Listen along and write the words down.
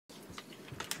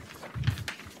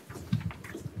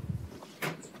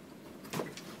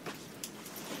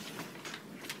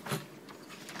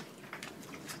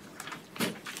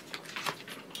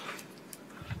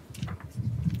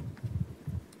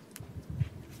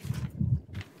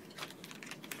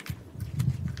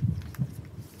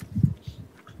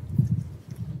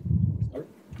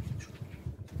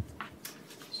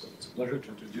pleasure to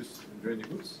introduce Andrei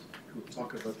Negut, who will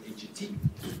talk about AGT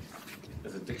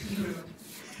as a dictionary.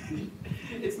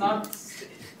 It's not,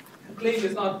 the claim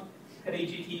is not that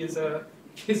AGT is a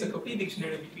complete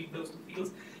dictionary between those two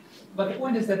fields, but the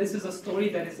point is that this is a story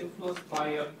that is influenced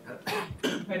by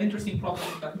an interesting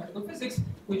problem in mathematical physics,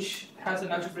 which has an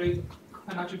algebraic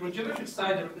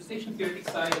side, a representation theoretic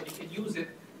side, and you can use it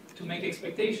to make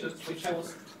expectations, which I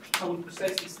will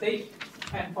precisely state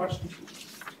and partially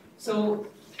prove. So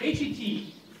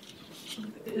AGT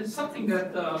is something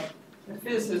that the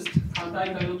physicist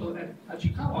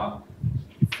Alday-Gaiotto-Tachikawa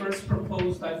first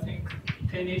proposed, I think,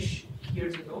 10-ish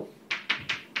years ago.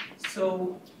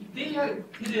 So they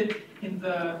did it in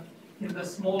the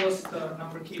smallest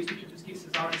number case, which in this case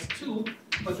is R is 2,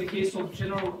 but the case of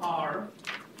general R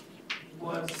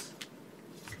was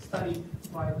studied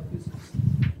by the physicist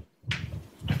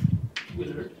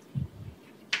Willard.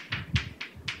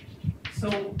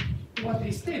 So what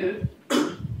they stated,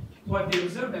 what they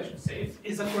observed, I should say,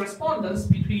 is a correspondence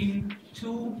between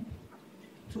two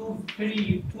a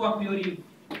priori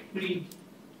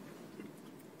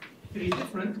very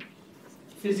different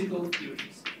physical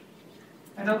theories.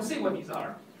 And I will say what these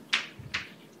are.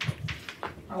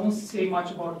 I won't say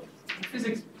much about the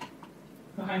physics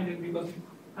behind it because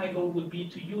my goal would be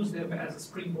to use them as a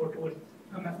springboard toward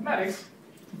mathematics,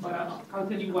 but I'll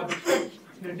tell you what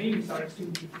their names are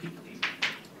extremely briefly,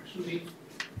 actually,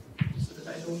 so that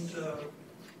I don't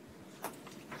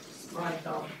write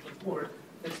down the board.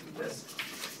 Let's do this.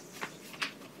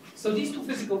 So these two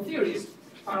physical theories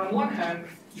are, on one hand,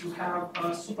 you have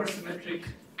a supersymmetric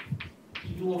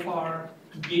U of R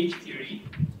gauge theory,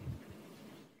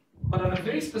 but on a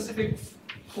very specific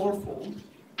fourfold,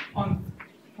 on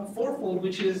a fourfold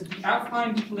which is the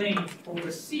affine plane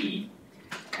over C,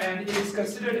 and it is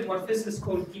considered in what physicists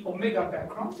call the omega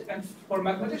background, and for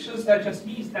mathematicians that just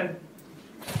means that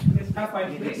this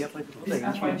affine plane is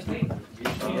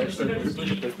considered to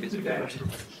be two-dimensional.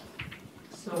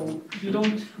 So you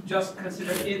don't just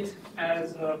consider it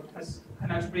as an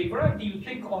algebraic variety, you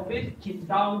think of it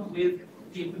endowed with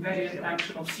the equivariant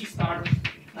action of C star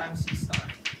times C star.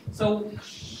 So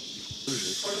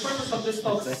for the purpose of this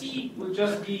talk, C will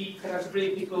just be an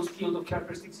algebraically closed field of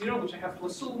characteristic 0, which I have to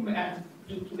assume, and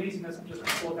due to laziness, I'm just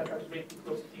going to call that algebraically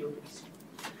closed field of C.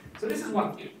 So this is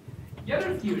one theory. The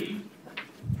other theory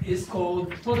is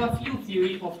called toda field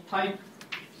theory of type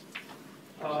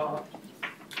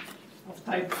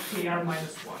KR-1.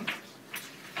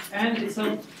 And it's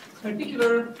a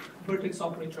particular vertex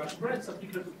operator algebra. It's a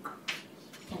particular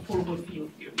conformal field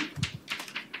theory.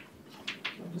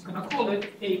 So I'm just going to call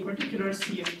it a particular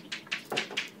CFT.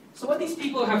 So what these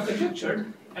people have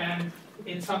conjectured, and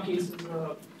in some cases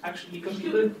actually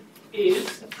computed,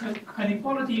 is an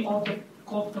equality of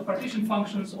the partition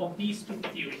functions of these two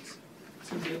theories.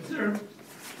 So they observe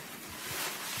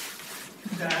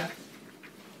that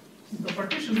the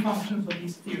partition functions of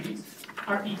these theories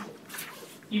are equal,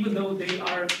 even though they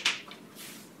are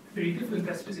very different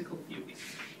as physical theories.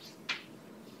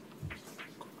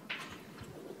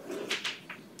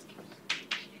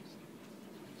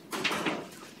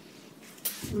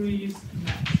 Theories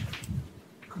match.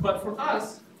 But for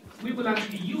us, we will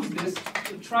actually use this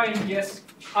to try and guess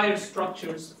higher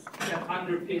structures that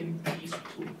underpin these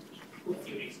two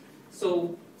theories.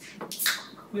 So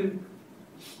with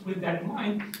that in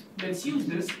mind, let's use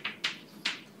this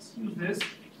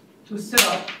to set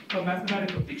up a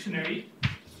mathematical dictionary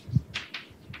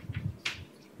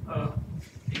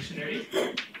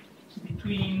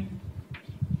between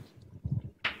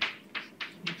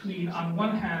on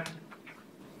one hand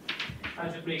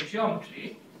algebraic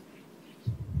geometry,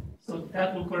 so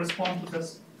that will correspond to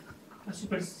this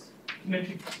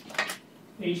supersymmetric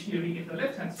H theory in the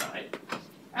left-hand side,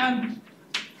 and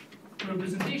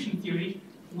representation theory,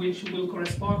 which will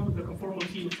correspond to the conformal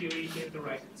field theory in the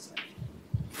right-hand side.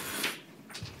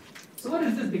 So what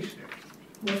is this dictionary?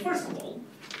 Well, first of all,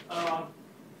 on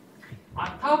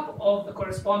top of the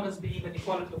correspondence being an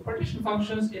equality of partition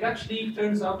functions, it actually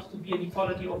turns out to be an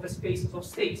equality of the spaces of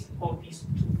states of these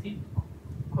two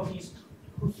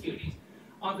theories.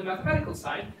 On the mathematical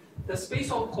side, the space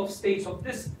of states of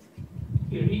this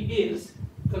theory is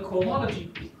the cohomology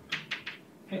group,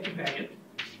 equivariant.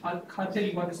 I'll tell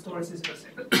you what this torus is in a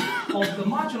second, of the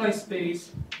moduli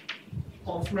space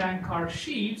of rank R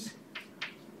sheaves.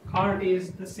 R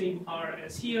is the same R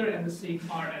as here and the same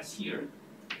R as here.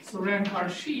 So rank R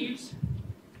sheaves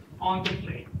on the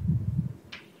plane.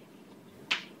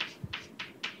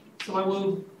 So I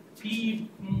will be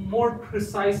more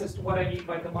precise as to what I mean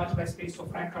by the moduli space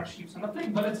of rank R sheaves on the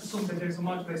plane, but let's assume that there's a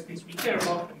moduli space we care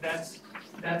about, and that's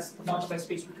the moduli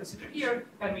space we consider here,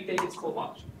 and we take its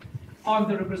cohomology. on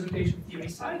the representation theory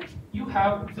side, you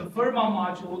have the Verma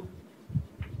module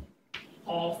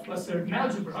of a certain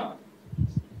algebra,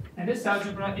 and this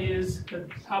algebra is the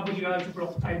W-algebra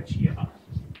of type GLR.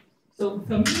 So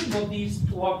the meaning of these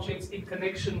two objects in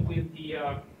connection with the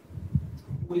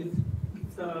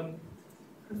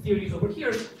theories over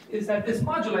here is that this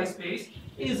moduli space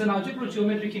is an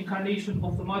algebrogeometric incarnation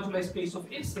of the moduli space of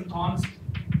instantons,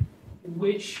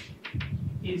 which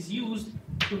is used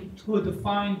to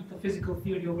define the physical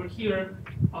theory over here.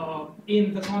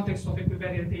 In the context of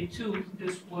equivariant A2,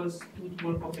 this was to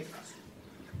work on the class.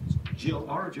 GLR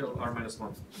or GLR minus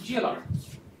 1? GLR.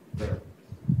 There.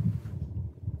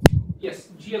 Yes,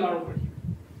 GLR over here.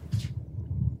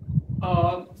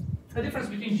 The difference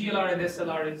between GLR and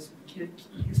SLR is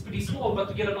pretty small, but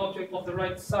to get an object of the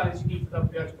right size, you need the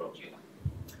W-algebra of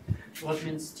GLR. What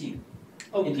means T?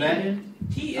 Oh, Invariant?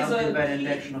 T is a invariant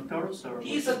action of torus, or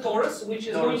T is a torus, which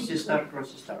is torus going C star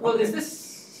cross C star. well, is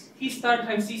this T star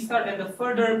times C star and the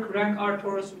further rank R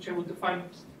torus, which I will define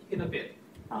in a bit.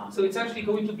 So it's actually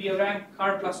going to be a rank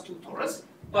R plus 2 torus,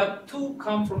 but 2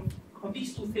 come from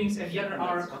these two things, and the other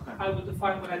R I will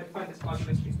define when I define this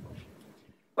moduli space.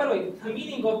 By the way, the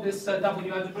meaning of this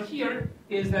W algebra here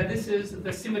is that this is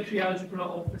the symmetry algebra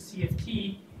of the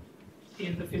CFT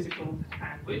in the physical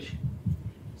language.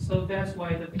 So that's why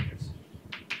it appears.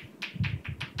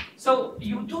 So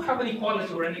you do have an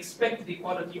equality or an expected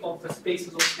equality of the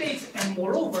spaces of states, and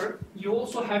moreover, you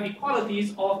also have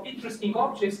equalities of interesting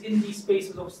objects in these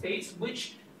spaces of states,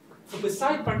 which,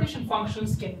 beside partition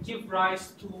functions, can give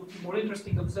rise to more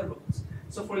interesting observables.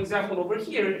 So for example, over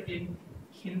here in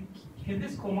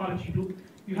this cohomology group,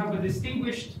 you have a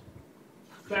distinguished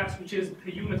class, which is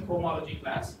the unit cohomology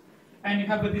class, and you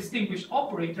have a distinguished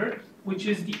operator, which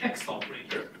is the X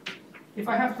operator. If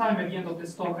I have time at the end of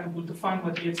this talk, I will define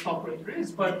what the X operator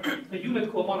is, but the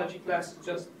unit cohomology class is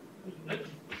just a unit.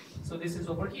 So this is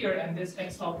over here, and this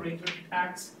X operator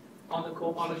acts on the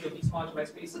cohomology of these moduli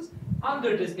spaces.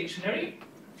 Under this dictionary,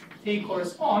 they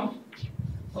correspond.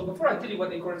 Well, before I tell you what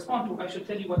they correspond to, I should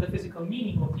tell you what the physical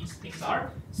meaning of these things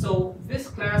are. So this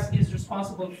class is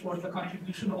responsible for the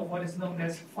contribution of what is known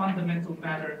as fundamental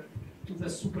matter to the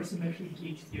supersymmetry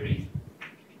gauge theory.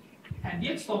 And the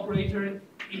X operator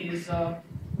is,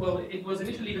 well, it was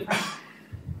initially defined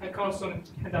by Carlson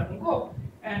and Foucault,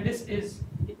 and this is,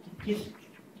 it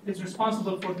is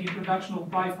responsible for the introduction of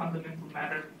bifundamental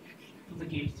matter to the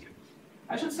gauge theory.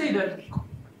 I should say that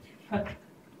a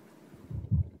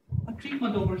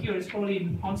treatment over here is probably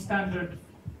non-standard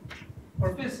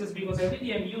for physicists, because I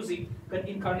really am using the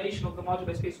incarnation of the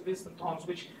modular space of instantons,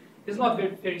 which is not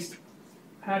very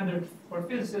standard for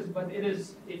physicists, but it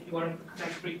is if you are in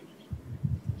algebraic.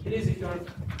 It is if you are in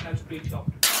algebraic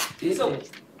geometry. So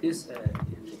this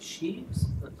sheaves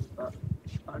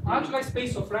algebraic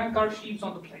space of rank R sheaves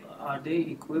on the plane. Are they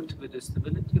equipped with the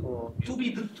stability or? To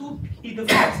be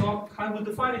defined, so I will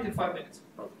define it in 5 minutes.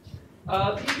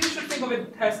 You should think of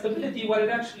it as stability. What it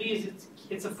actually is,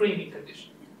 it's a framing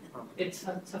condition. It's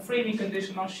a framing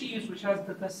condition on sheaves which has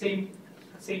the same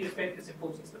effect as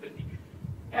imposing stability.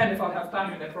 And if I'll have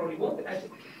time, and I probably won't, at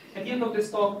the end of this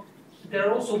talk, there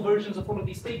are also versions of all of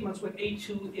these statements when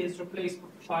A2 is replaced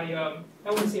by, I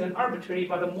wouldn't say an arbitrary,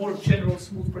 but a more general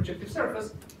smooth projective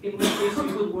surface, in which case you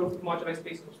would work with moduli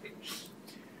spaces of statements.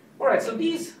 All right, so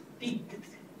this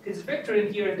vector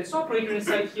in here and this operator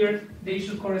inside here, they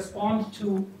should correspond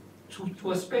to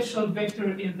a special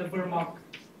vector in the Verma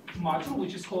module,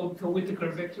 which is called the Whittaker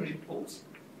vector in quotes.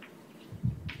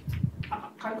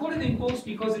 I call it in quotes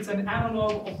because it's an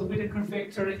analog of the Whittaker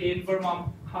vector in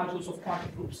Verma modules of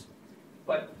quantum groups.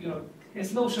 But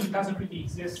its notion doesn't really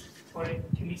exist, or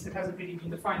at least it hasn't really been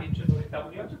defined in general in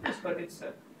W-algebras, but it's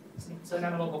an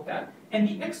analog of that. And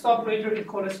the X operator, it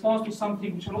corresponds to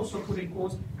something which I'll also put in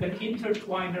quotes, an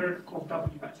intertwiner of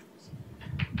W-algebras.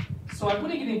 So I'm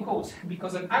putting it in quotes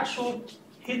because an actual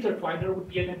intertwiner would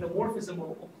be an endomorphism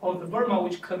of the Verma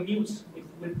which commutes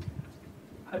with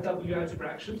a W-algebra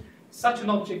action. Such an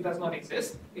object does not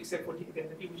exist, except for the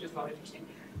identity, which is not interesting.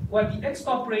 What the X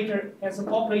operator as an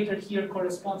operator here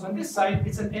corresponds on this side,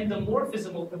 it's an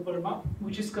endomorphism of the Verma,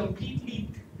 which is completely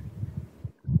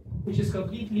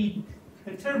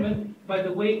determined by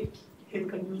the way it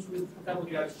commutes with a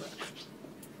W-algebra.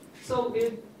 So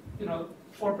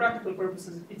for practical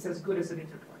purposes, it's as good as an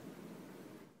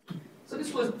intertwiner. So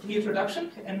this was the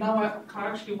introduction, and now I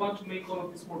actually want to make all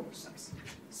of this more precise.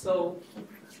 So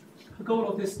the goal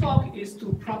of this talk is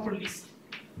to properly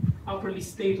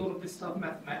state all of this stuff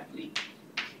mathematically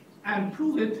and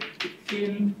prove it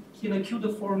in a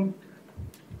cuneiform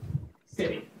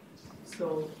setting.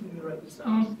 So let me write this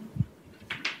down.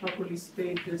 Properly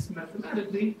state this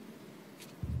mathematically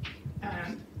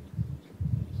and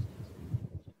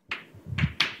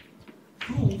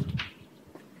prove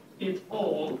it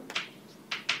all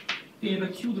in a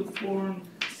Q-deformed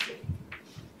setting.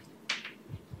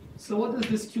 So what does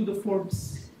this Q-deformed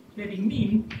setting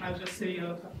mean? I'll just say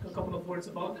a couple of words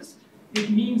about this. It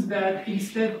means that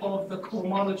instead of the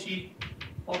cohomology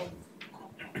of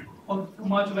the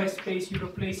moduli space, you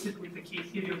replace it with the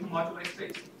K-theory of the moduli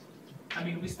space. I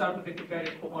mean, we start with the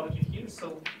covariant cohomology here,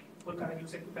 so we're going to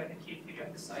use a covariant K-theory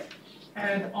on this side.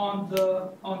 And on the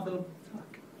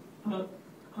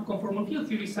conformal field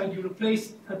theory side, you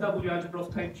replace a W-algebra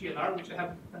of type GLR, which I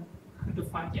haven't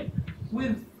defined yet,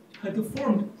 with a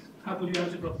deformed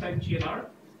W-algebra of type GLR,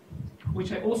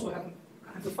 which I also haven't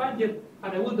defined yet,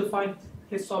 and I will define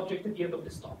this object at the end of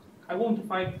this talk. I won't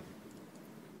define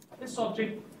this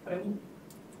object, but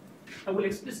I will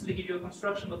explicitly give you a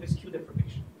construction of this Q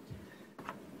deformation.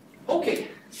 Okay,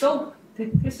 so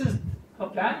this is a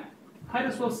plan. Might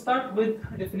as well start with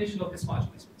a definition of this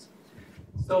moduli space.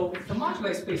 So the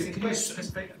moduli space in question.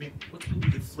 I mean, what would be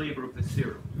the flavor of the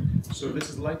theorem? So this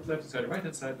is left side, right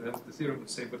hand side, and the theorem would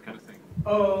say what kind of thing?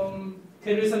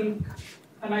 There is an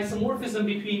isomorphism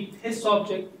between this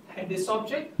object and this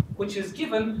object, which is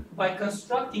given by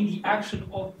constructing the action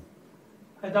of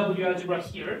a W algebra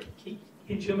here, okay,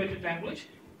 in geometric language,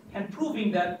 and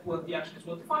proving that, well, the action is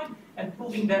well defined, and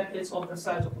proving that it's of the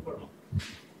size of the kernel.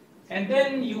 And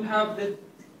then you have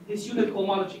this unit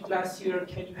cohomology class here,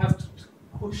 and you have to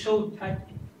show that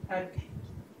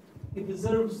it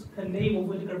deserves a name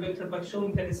of integer vector by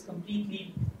showing that it's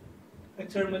completely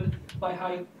determined by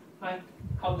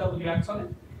how W acts on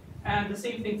it. And the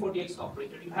same thing for the X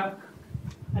operator. You have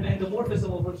an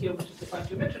endomorphism over here, which is defined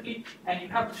geometrically, and you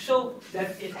have to show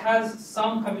that it has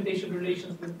some commutation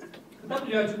relations with the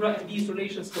W algebra, and these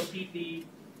relations completely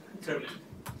determined.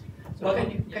 So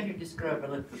can you describe a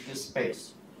little bit this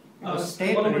space? Because one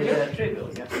stable over is here?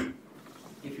 trivial, yeah.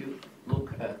 If you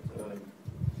look at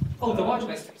The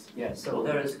moduli space. yeah, so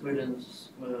there is Green's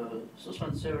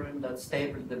Sussman theorem that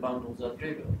stable the bundles are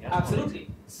trivial. Yeah? Absolutely.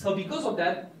 So because of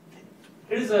that,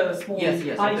 there is a small I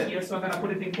okay. here, so I'm going to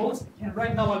put it in quotes, and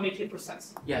right now I'll make it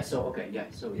precise. Yeah, so okay, yeah,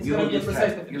 so It's you gonna will be a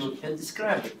precise describe, you definition. can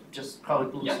describe it, just how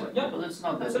it looks Yeah, like. yeah, But it's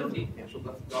not that absolutely. Yeah. So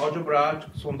the algebra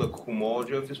on the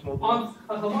homology of this module. On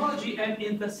a homology, and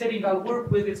in the setting I'll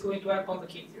work with, it's going to act on the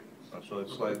K theory. So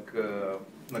it's like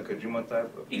Nakajima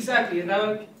type. Exactly, and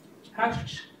I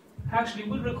actually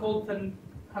will recall the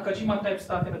Nakajima type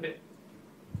stuff in a bit.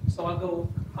 So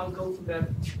I'll go through that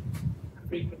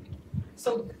frequently.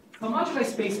 So the moduli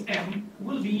space M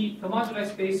will be the moduli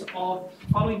space of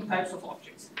following types of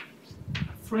objects: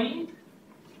 framed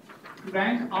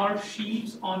rank R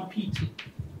sheaves on P2.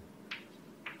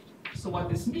 So what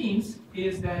this means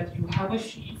is that you have a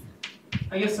sheaf.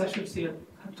 I guess I should say a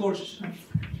torsion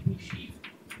sheaf,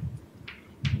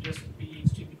 just to be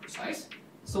extremely precise.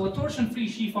 So a torsion-free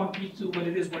sheaf on P2, well,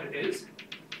 it is what it is.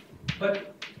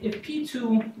 But if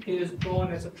P2 is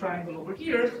drawn as a triangle over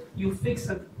here, you fix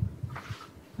a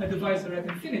divisor at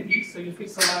infinity, so you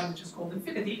fix a line which is called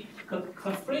infinity.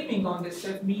 Framing on this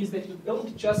set means that you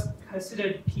don't just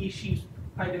consider P sheaves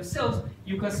by themselves,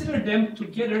 you consider them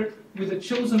together with a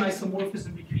chosen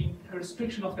isomorphism between a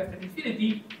restriction of f at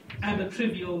infinity and a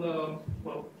trivial,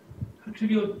 a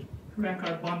trivial rank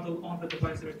R bundle on the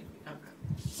divisor at infinity.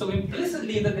 So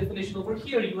implicitly in the definition over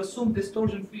here, you assume this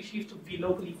torsion-free sheaf to be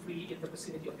locally free in the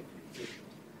vicinity of infinity.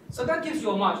 So that gives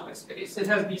you a moduli space. It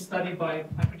has been studied by,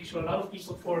 I'm pretty sure, a lot of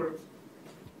people for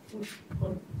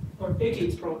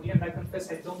decades probably, and I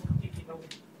confess I don't completely know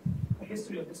the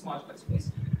history of this moduli space.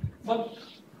 But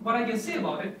what I can say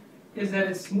about it is that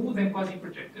it's smooth and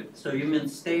quasi-projected. So you mean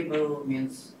stable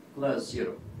means plus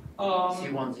 0,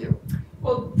 C1 0.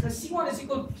 Well, the C1 is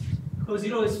equal to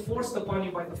 0 is forced upon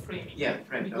you by the framing. Yeah,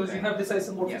 right. Because okay. you have this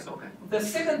isomorphism. Yeah, okay. The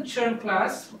second Chern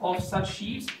class of such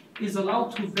sheaves is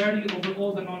allowed to vary over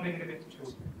all the non-negative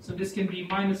integers. So this can be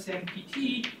minus n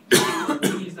pt,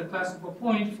 which is the class of a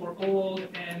point for all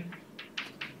n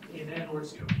in n or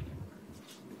 0.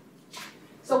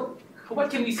 So what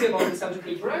can we say about this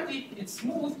algebraic variety? It's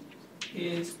smooth,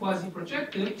 it's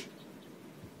quasi-projective,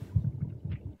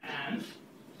 and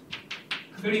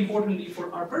very importantly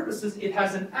for our purposes, it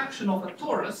has an action of a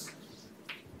torus.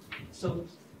 So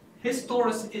his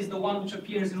torus is the one which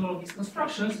appears in all of these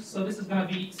constructions. So this is going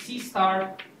to be C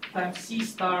star times C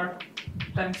star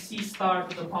times C star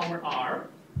to the power R.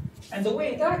 And the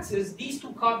way it acts is these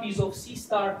two copies of C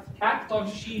star act on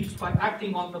sheaves by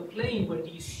acting on the plane where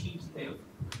these sheaves live.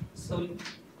 So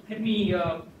let me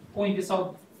point this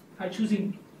out by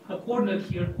choosing a coordinate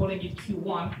here, calling it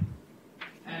Q1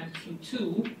 and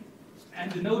Q2.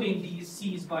 and denoting these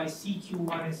C's by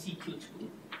CQ1 and CQ2.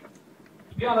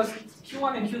 To be honest,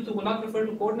 Q1 and Q2 will not refer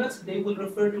to coordinates, they will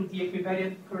refer to the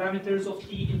equivariant parameters of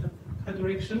T in the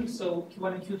direction, so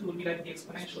Q1 and Q2 will be like the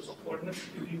exponentials of coordinates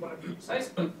if you want to be precise,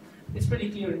 but it's pretty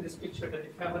clear in this picture that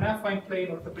if you have an affine plane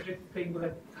or the projected plane with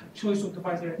a choice of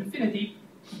divisor at infinity,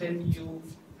 then you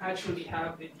actually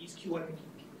have these Q1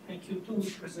 and Q2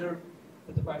 which preserve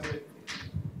the divisor at infinity.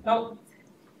 Now,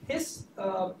 this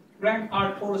rank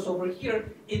R torus over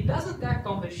here, it doesn't act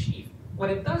on the sheaf. What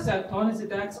it does act on is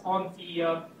it acts on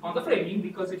the framing,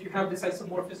 because if you have this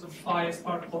isomorphism phi as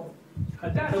part of a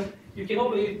datum, you can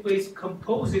always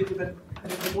compose it with an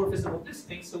isomorphism of this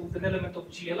thing, so with an element of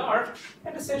GLR,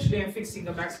 and essentially I'm fixing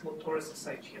a maximal torus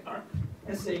inside GLR,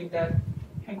 and saying that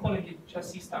I'm calling it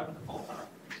just C star with the fault R.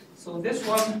 So this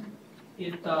one,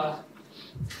 it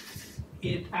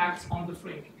acts on the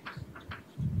framing.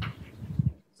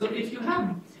 So if you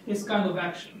have this kind of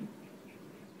action,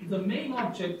 the main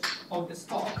object of this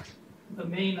talk, the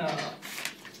main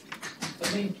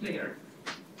player,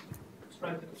 let's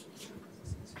write this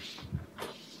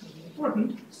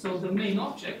important. So the main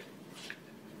object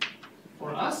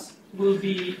for us will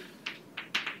be,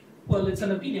 well, it's an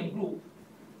abelian group,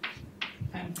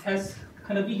 and has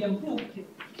an abelian group.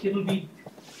 It will be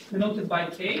denoted by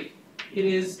K. It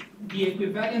is the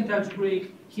equivalent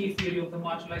algebraic K theory of the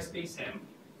moduli space M.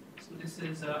 So this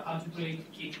is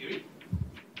algebraic K theory.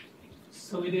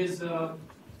 So it is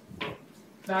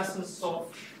classes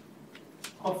of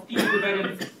T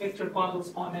equivalent vector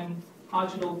bundles on M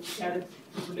marginal added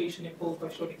relation imposed by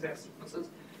short exact sequences.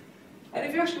 And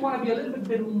if you actually want to be a little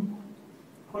bit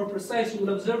more precise, you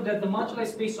will observe that the moduli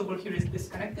space over here is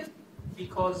disconnected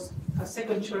because a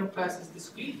second term class is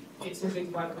discrete. It's index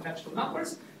by natural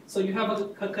numbers. So you have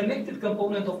a connected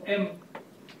component of M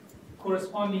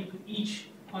corresponding to each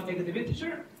non-negative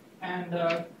integer, and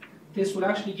this will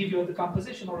actually give you a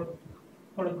decomposition or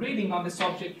a grading on this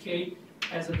object K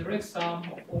as a direct sum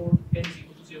of all n is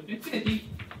equal to 0 to infinity,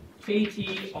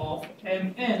 Kt of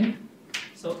Mn.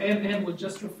 So Mn would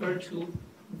just refer to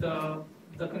the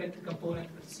connected component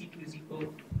that C2 is equal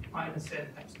to minus n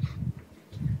times 2.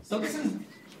 So this is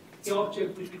the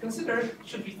object which we consider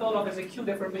should be thought of as a Q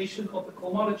deformation of the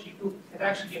cohomology group that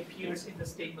actually appears in the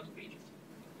statement of AGT.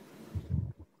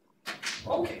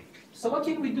 Okay, so what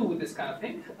can we do with this kind of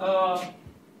thing?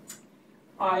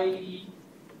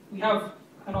 We have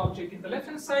an object in the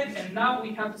left-hand side, and now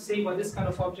we have to say what this kind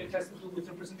of object has to do with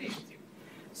representation theory.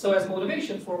 So as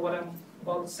motivation for what I'm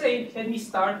about to say, let me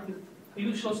start with the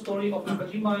usual story of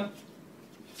Nakajima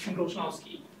and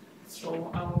Grozhnowski.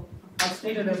 So I'll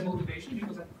state it as motivation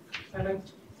because I like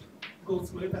to go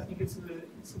through it. I think it's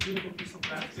a beautiful piece of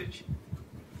math which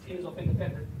is of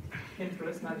independent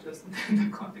interest, not just in the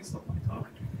context of my talk.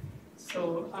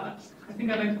 So I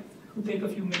think I'd like to take a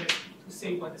few minutes to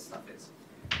say what this stuff is.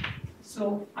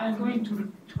 So I'm going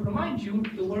to remind you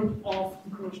the work of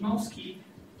Grozhnowski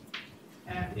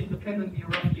and independently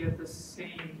roughly at the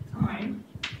same time,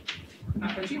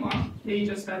 Nakajima. They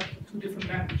just had two different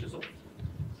languages of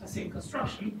the same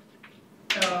construction.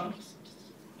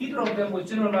 Either of them was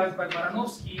generalized by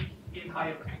Baranovsky in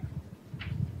higher rank.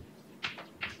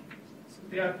 So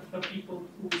there are the people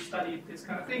who studied this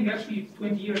kind of thing. Actually,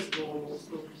 20 years ago,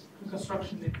 so the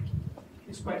construction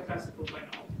is quite classical by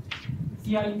now.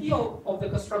 The idea of the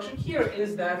construction here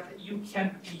is that you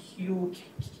can view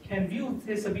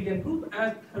this abelian group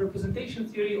as a representation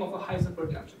theory of a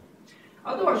Heisenberg algebra.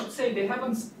 Although I should say they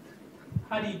haven't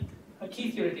studied a key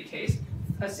theoretic case,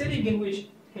 a setting in which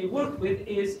they work with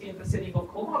is in the setting of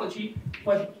cohomology.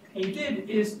 What they did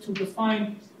is to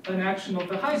define an action of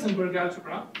the Heisenberg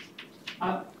algebra,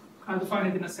 I'll define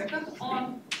it in a second,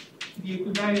 on the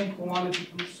equivariant cohomology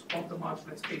groups of the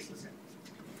modular spaces.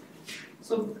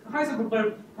 So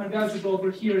Heisenberg algebra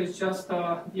over here is just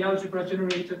the algebra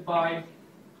generated by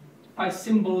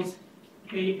symbols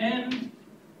An,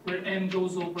 where n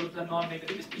goes over the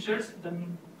non-negative integers, the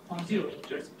non-zero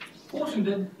integers,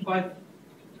 quotiented by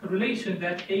a relation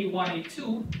that A1,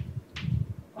 A2,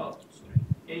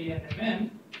 An and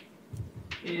Mn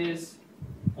is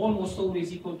almost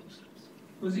always equal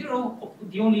to 0.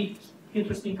 The only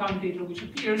interesting commutator which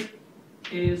appears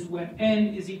is when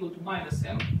n is equal to minus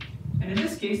m. And in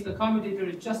this case, the commutator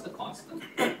is just a constant.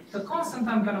 The constant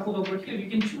I'm going to put over here, you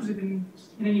can choose it in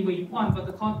any way you want, but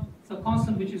the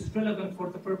constant which is relevant for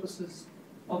the purposes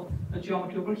of the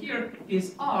geometry over here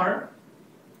is r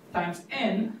times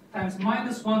n times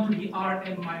minus 1 to the r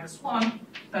n minus 1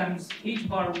 times h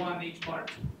bar 1, h bar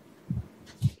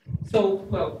 2. So,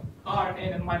 well, are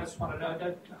n and minus 1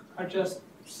 that are just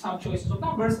some choices of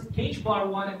numbers. H bar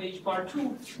 1 and H bar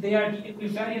 2, they are the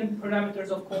equivariant parameters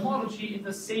of cohomology in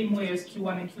the same way as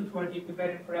Q1 and Q2 are the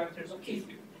equivariant parameters of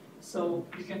K3. So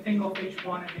you can think of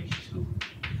H1 and H2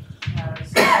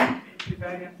 as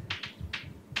equivariant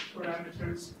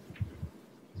parameters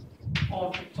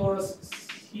of the torus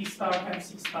C star and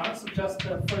C star. So just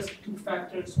the first two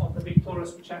factors of the big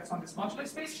torus which acts on this moduli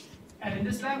space. And in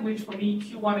this language, for me,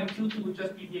 Q1 and Q2 would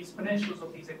just be the exponentials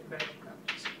of these equivariant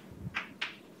parameters.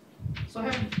 So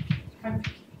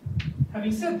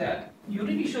having said that, you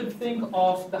really should think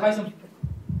of the Heisenberg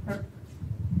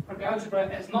algebra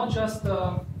as not just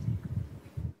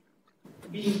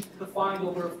being defined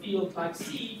over a field like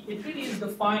C, it really is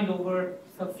defined over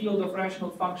a field of rational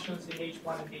functions in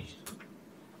H1 and H2.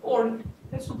 Or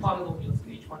let's do polynomials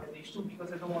in H1 and H2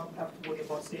 because I don't want to have to worry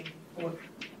about saying or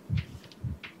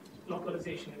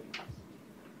localization every time.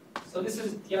 So this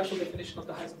is the actual definition of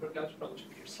the Heisenberg algebra which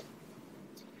appears.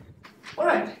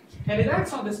 Alright, and it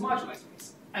acts on this moduli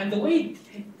space. And the way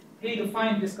they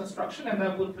define this construction, and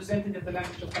I will present it in the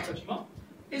language of Nakajima,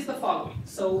 is the following.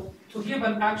 So to give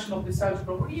an action of this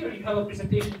algebra over here, you have a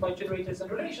presentation by generators and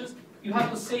relations. You have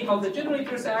to say how the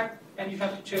generators act, and you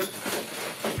have to check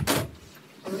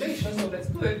the relations. So let's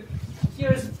do it.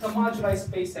 Here's the moduli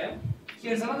space M.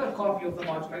 Here's another copy of the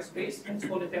moduli space. Let's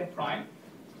call it M prime.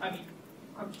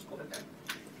 I'll just call it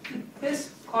M.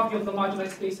 This copy of the moduli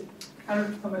space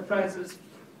parameterizes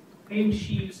frame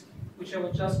sheaves, which I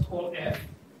will just call F.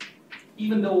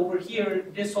 Even though over here,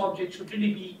 this object should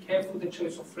really be careful with the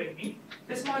choice of framing.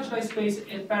 This moduli space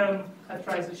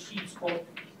parameterizes sheaves called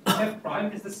F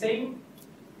prime. Is the same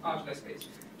moduli space.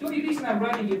 The only reason I'm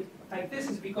writing it like this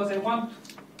is because I want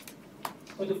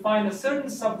to define a certain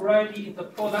subvariety in the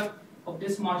product of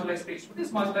this moduli space. For this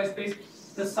moduli space,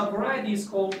 the subvariety is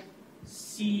called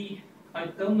C. I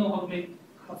don't know how to make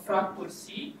a fractal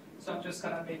C, so I'm just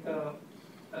going to make a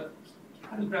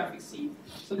calligraphic C.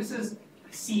 So this is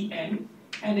Cn,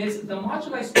 and it's the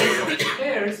moduli space of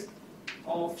pairs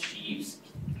of sheaves,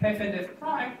 F and F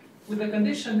prime, with the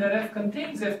condition that F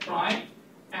contains F prime,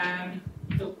 and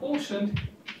the quotient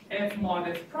F mod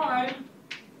F prime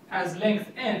has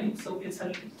length n, so it's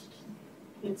a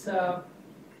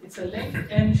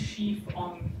length n sheaf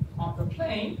on the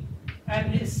plane,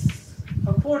 and is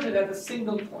supported at a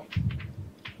single point,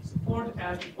 support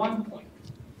at one point.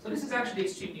 So this is actually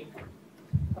extremely important,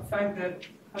 the fact that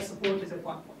a support is at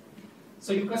one point.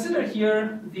 So you consider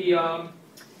here the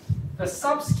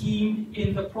subscheme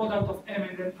in the product of M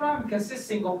and N prime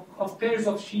consisting of pairs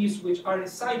of sheaves which are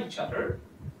inside each other,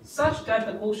 such that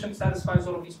the quotient satisfies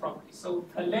all of these properties. So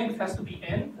the length has to be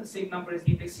n, the same number as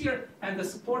the index here, and the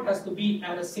support has to be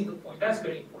at a single point. That's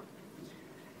very important.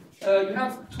 You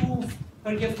have two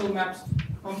forgetful maps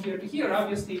from here to here.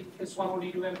 Obviously, this one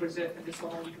only remembers F and this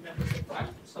one only remembers F prime.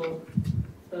 So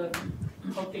the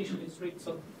notation is written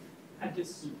so at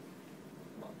this,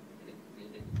 well,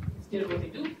 it's still what they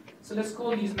do. So let's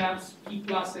call these maps P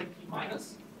plus and P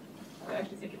minus. I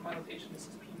actually think in my notation this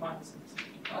is P minus and this is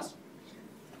P plus.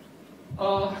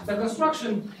 The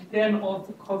construction then of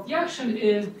the action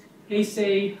is they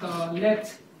say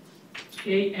let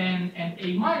an and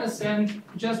a minus n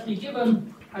just be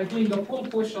given by doing a pull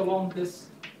push along this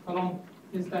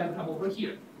diagram over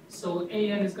here. So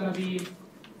an is going to be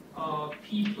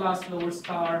p plus lower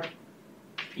star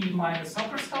p minus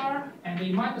upper star, and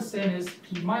a minus n is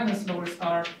p minus lower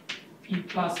star p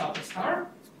plus upper star.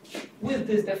 With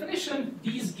this definition,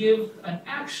 these give an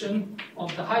action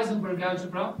of the Heisenberg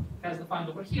algebra, as defined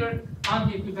over here, on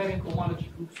the equivariant cohomology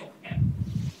groups of M.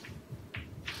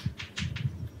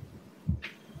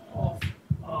 Of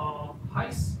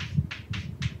Heis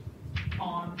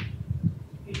on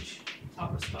H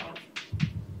upper star.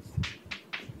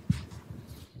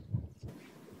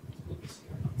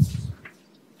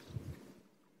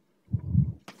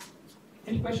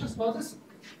 Any questions about this?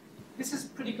 This is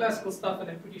pretty classical stuff, and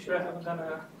I'm pretty sure I haven't done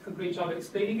a great job at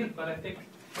explaining it, but I think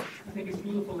it's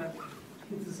beautiful and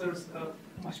it deserves a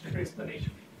much better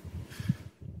explanation.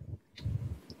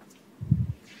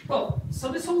 Well,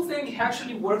 so this whole thing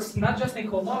actually works not just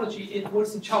in cohomology, it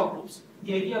works in Chow groups.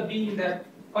 The idea being that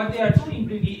what they are doing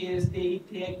really is they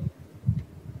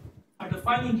are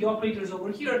defining the operators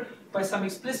over here by some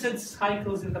explicit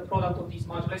cycles in the product of these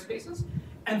moduli spaces.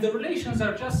 And the relations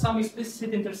are just some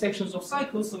explicit intersections of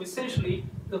cycles, so essentially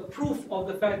the proof of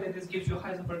the fact that this gives you a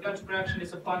Heisenberg algebra action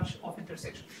is a bunch of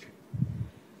intersections.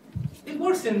 It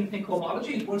works in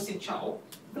cohomology, it works in Chow.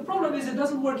 The problem is it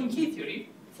doesn't work in key theory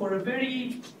for a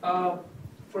very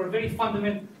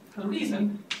fundamental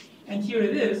reason, and here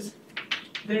it is.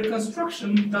 Their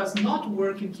construction does not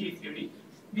work in key theory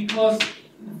because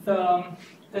the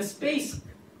space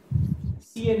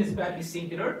Cn is badly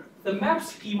singular. The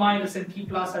maps P minus and P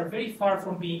plus are very far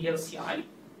from being LCI.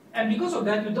 And because of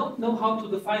that, you don't know how to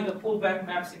define the pullback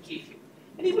maps in K-field.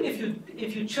 And even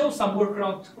if you chose some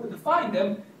workaround to define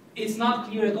them, it's not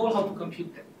clear at all how to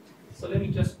compute them. So let me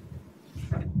just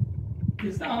write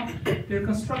this down. Their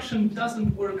construction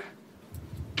doesn't work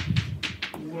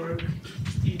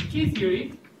in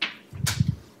K-theory,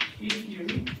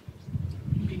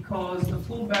 because the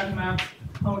pullback map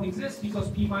don't exist because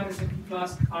P minus and P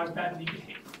plus are badly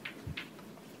behaved.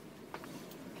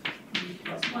 P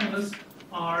plus minus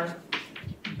are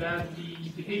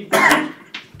badly behaved.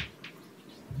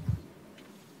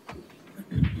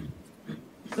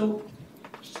 So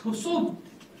to solve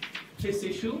this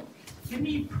issue, let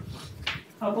me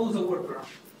propose a workaround.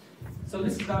 So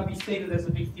this is going to be stated as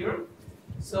a big theorem.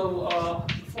 So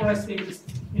before I state this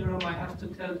theorem, I have to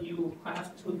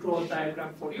draw a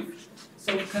diagram for you.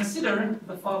 So consider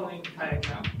the following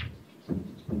diagram.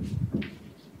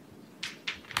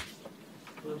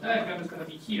 So the diagram is going to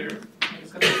be here. And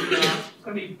it's going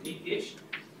to be big-ish.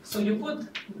 So you put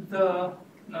the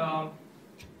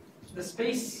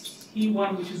space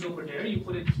E1, which is over there. You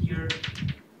put it here.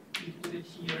 You put it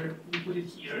here. You put it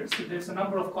here. So there's a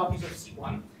number of copies of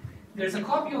C1. There's a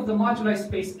copy of the moduli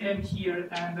space M here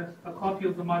and a copy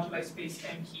of the moduli space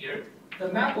M here. The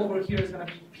map over here is going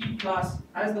to be P plus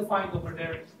as defined over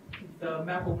there. The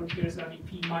map over here is going to be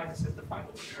P minus as defined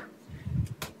over there.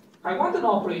 I want an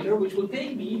operator which will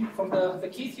take me from the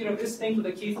K-theory of this thing to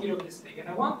the K-theory of this thing. And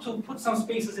I want to put some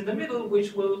spaces in the middle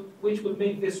which will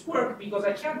make this work because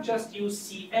I can't just use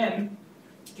Cn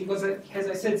because, as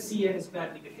I said, Cn is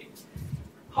badly behaved.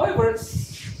 However,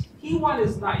 E1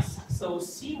 is nice. So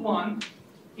C1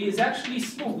 is actually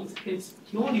smooth. It's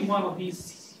the only one of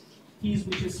these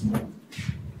which is smooth.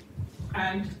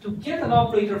 And to get an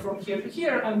operator from here to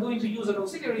here, I'm going to use an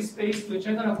auxiliary space which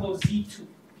I'm going to call Z2.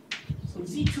 So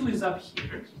Z2 is up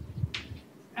here.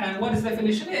 And what its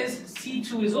definition is,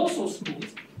 C2 is also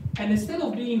smooth. And instead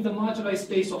of being the moduli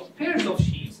space of pairs of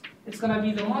sheaves, it's going to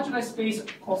be the moduli space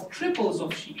of triples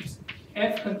of sheaves.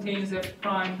 F contains F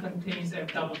prime, contains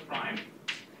F double prime.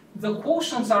 The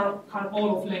quotients are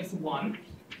all of length 1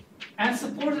 and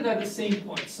supported at the same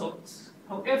point. So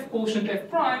F quotient F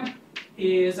prime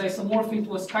is isomorphic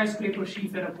to a skyscraper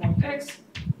sheaf at a point X,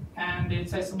 and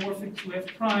it's isomorphic to F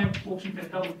prime quotient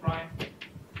F double prime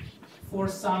for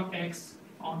some X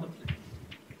on the plane,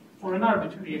 for an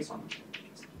arbitrary X on the plane.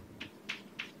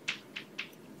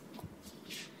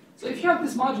 So if you have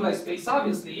this moduli space,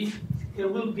 obviously there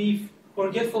will be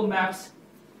forgetful maps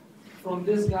from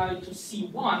this guy to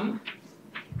C1.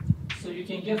 So you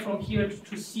can get from here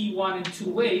to C1 in two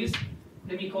ways.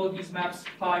 Let me call these maps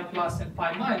pi plus and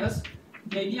pi minus.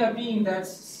 The idea being that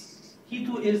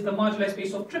P2 is the moduli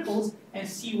space of triples and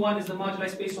C1 is the moduli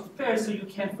space of pairs, so you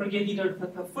can forget either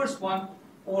the first one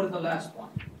or the last one.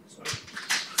 Sorry,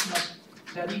 it's not,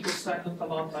 that equal sign look a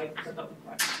lot like the double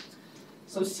prime.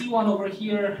 So C1 over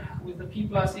here with the P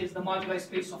plus is the moduli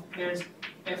space of pairs.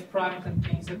 F prime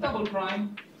contains a double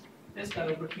prime. This guy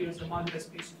over here is the moduli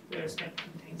space of pairs that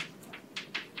contains a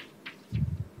prime.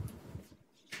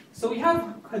 So we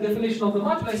have a definition of the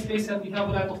moduli space and we have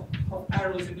a lot of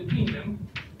arrows in between them,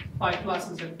 pi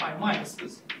pluses and pi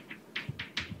minuses.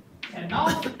 And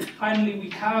now, finally, we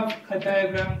have a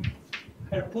diagram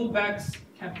where pullbacks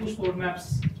and push-forward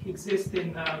maps exist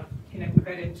in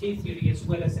equivariant K-theory as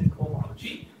well as in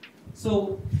cohomology.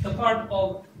 So the part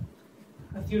of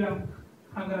a theorem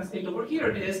I'm going to state over here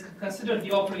is consider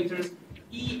the operators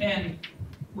En,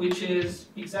 which is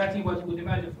exactly what you would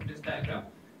imagine from this diagram.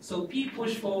 So P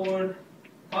push forward,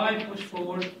 pi push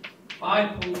forward, pi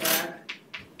pull back,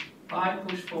 pi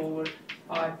push forward,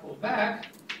 pi pull back,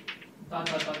 dot,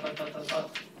 dot, dot, dot, dot, dot,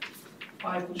 dot,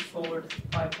 pi push forward,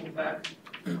 pi pull back,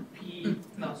 P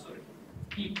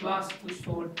plus push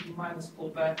forward, P minus pull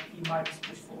back, P minus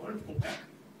push forward, pull back.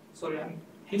 Sorry, I'm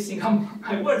hissing on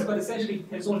my words, but essentially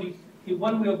there's only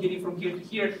one way of getting from here to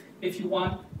here if you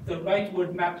want the right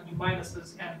word map to be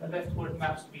minuses and the left word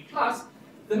maps to be plus.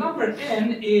 The number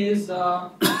n is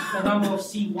the number of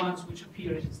C1s which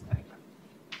appear in this diagram.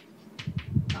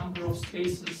 Number of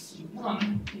spaces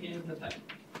C1 in the diagram.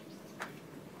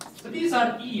 So these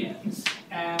are ENs,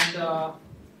 and I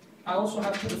also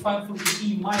have to define for the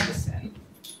E minus n.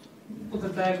 Put the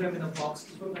diagram in a box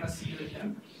because we're going to see it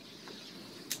again.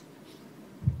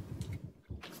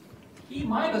 E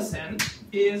minus n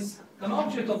is an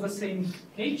object of the same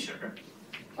nature,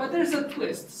 but there's a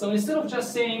twist. So instead of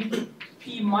just saying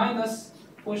P minus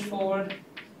push forward,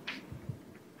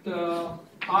 the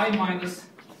I minus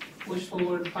push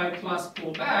forward, I plus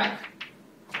pull back,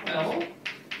 Well,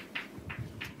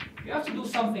 you have to do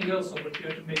something else over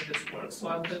here to make this work, so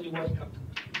I'll tell you what you have to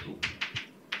do.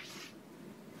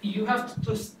 You have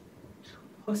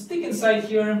to stick inside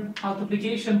here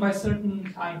multiplication by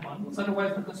certain time bundles,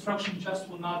 otherwise the construction just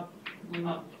will not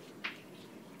work.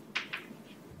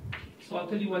 So I'll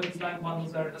tell you what these line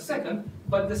bundles are in a second,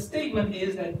 but the statement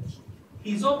is that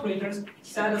these operators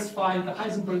satisfy the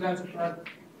Heisenberg-algebra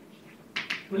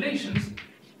relations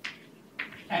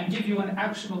and give you an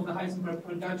action of the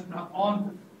Heisenberg algebra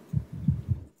on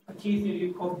a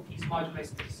K-theory called these moduli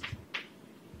spaces.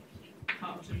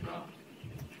 Algebra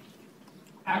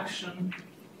action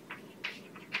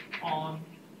on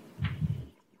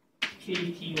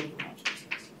KT of the moduli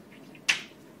space.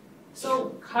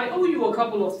 So I owe you a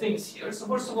couple of things here. So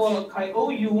first of all, I owe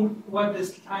you what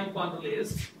this time bundle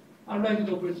is. I'll write it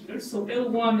over here. So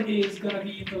L1 is going to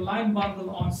be the line bundle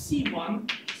on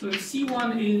C1. So if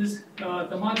C1 is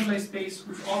the moduli space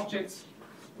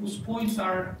whose points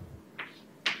are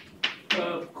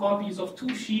copies of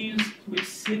two sheaves which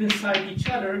sit inside each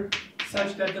other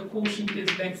such that the quotient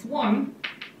is length 1,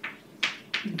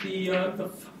 the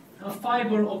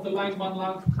fiber of the line bundle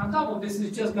on top of this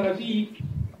is just going to be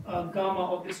gamma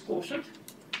of this quotient.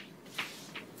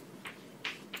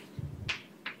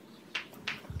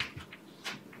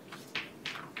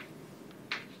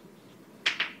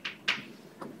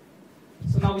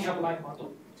 So now we have a line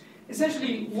bundle.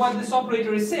 Essentially, what this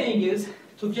operator is saying is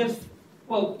to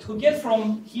get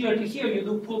from here to here, you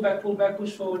do pull back,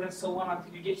 push forward, and so on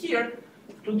until you get here.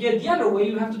 To get the other way,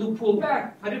 you have to do pull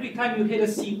back, but every time you hit a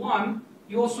C1,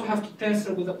 you also have to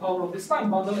tensor with the power of this line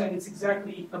bundle, and it's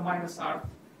exactly the minus R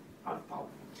power.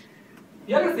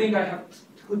 The other thing I have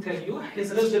to tell you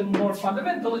is a little bit more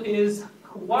fundamental, is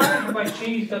why have I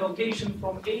changed the notation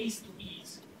from A's to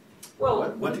E's?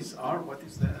 Well, what is R? What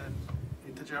is the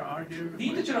integer R here? The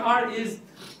integer R is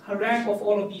a rank of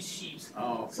all of these sheaves.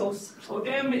 Oh. So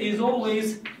M is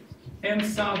always M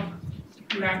sub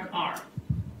rank R.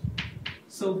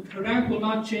 So the rank will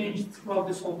not change throughout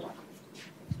this whole block,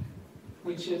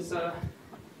 which is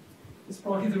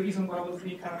probably the reason why I was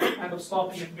really kind of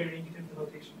sloppy and burying it in the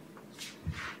notation.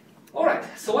 All right,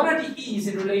 so what are the E's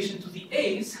in relation to the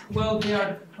A's? Well, they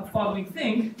are the following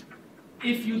thing.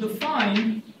 If you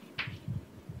define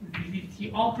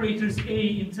the operators A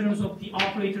in terms of the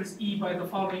operators E by the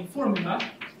following formula,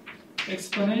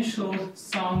 exponential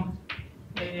sum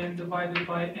an divided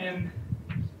by n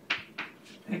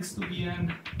x to the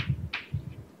n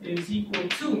is equal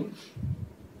to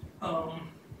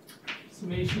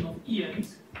summation of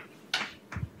ENs,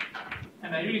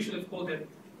 and I really should have called it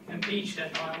an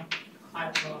HN.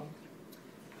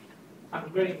 I'm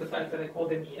regretting the fact that I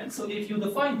called them EN. So if you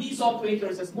define these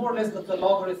operators as more or less the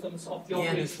logarithms of the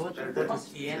operators,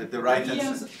 The right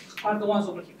ENs are the ones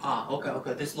over here. Ah,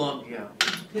 okay, this long, yeah.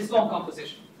 This long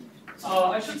composition.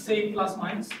 I should say plus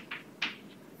minus.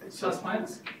 Plus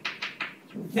minus.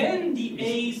 Then the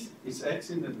A's. Is X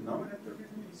in the denominator?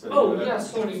 So Oh, yeah,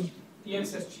 sorry. The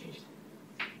X has changed.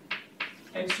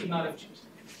 X should not have changed.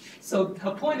 So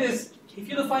the point is, if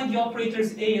you define the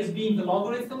operators A as being the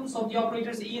logarithms of the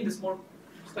operators E in this more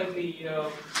slightly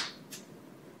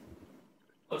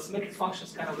symmetric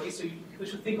functions kind of way, so you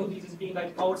should think of these as being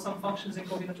like power sum functions in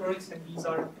combinatorics, and these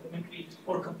are elementary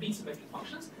or complete symmetric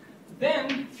functions,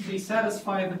 then they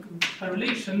satisfy the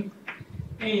relation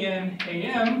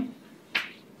AM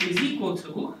is equal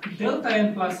to delta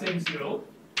n plus m0,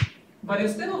 but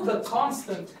instead of the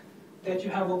constant that you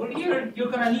have over here,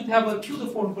 you're going to need to have a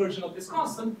cuneiform version of this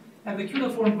constant, and the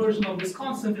cuneiform version of this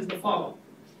constant is the following.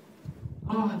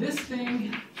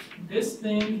 This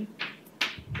thing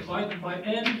divided by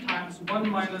n times 1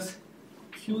 minus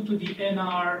q to the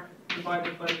nr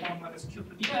divided by 1 minus q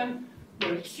to the n,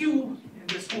 where q in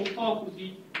this whole talk would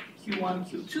be q1,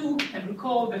 q2, and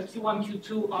recall that q1,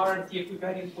 q2 are the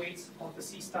equivariant weights of the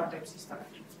C star times C star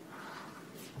attributes.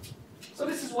 So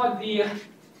this is what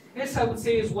this I would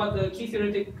say is what the key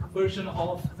theoretic version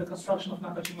of the construction of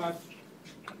Nakajima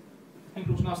and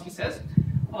Gruzhnowski says.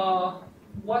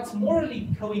 What's morally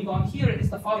going on here is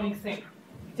the following thing.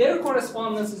 Their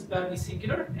correspondence is badly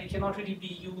singular and cannot really be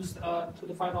used to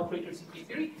define operators in key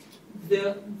theory.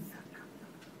 The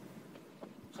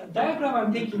diagram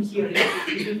I'm taking here is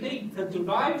if you take the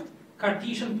derived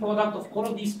Cartesian product of all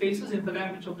of these spaces in the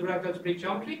language of derived algebraic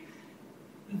geometry,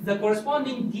 the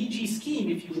corresponding DG scheme,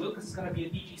 if you will, because it's going to be a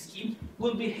DG scheme,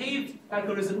 will behave like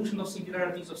a resolution of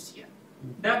singularities of Cn.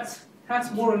 That's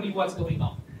morally what's going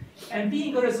on. And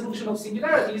being a resolution of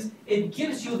singularities, it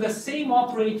gives you the same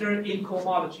operator in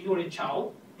cohomology or in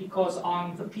Chow, because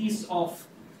on the piece of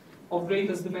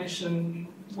greatest dimension,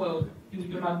 well,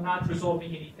 you're not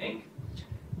resolving anything.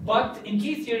 But in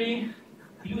K-theory,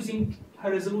 using a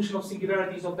resolution of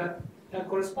singularities of that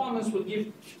correspondence would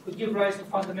give rise to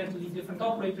fundamentally different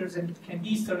operators, and can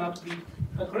these turn out to be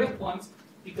the correct ones,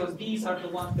 because these are the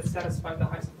ones that satisfy the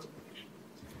Heisenberg condition.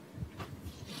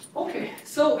 Okay,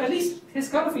 so at least this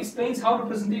kind of explains how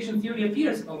representation theory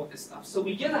appears in all of this stuff. So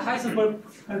we get a Heisenberg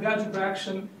algebra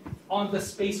action on the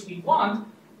space we want,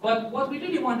 but what we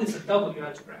really want is a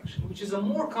W-algebra action, which is a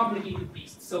more complicated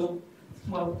beast. So,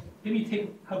 well, let me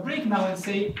take a break now and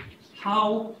say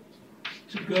how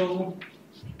to go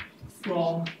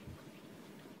from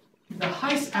the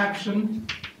Heis action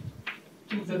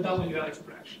to the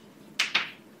W-algebra action.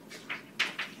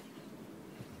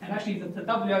 And actually, the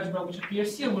W-algebra which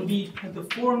appears here will be a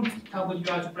deformed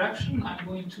W-algebra action. I'm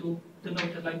going to denote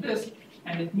it like this,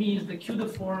 and it means the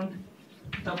Q-deformed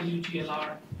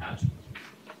WGLR algebra.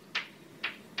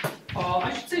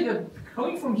 I should say that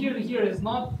going from here to here is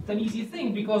not an easy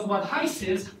thing, because what Heis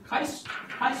is, Heis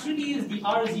really is the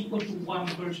R is equal to 1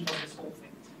 version of this whole thing.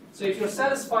 So if you're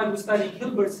satisfied with studying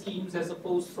Hilbert schemes as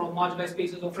opposed from moduli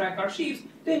spaces of rank R sheaves,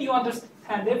 then you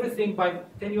understand everything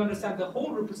then you understand the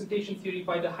whole representation theory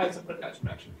by the Heisenberg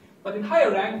algebra action. But in higher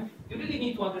rank, you really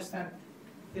need to understand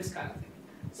this kind of thing.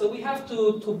 So we have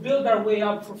to build our way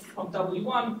up from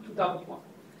W1 to W1.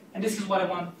 And this is what I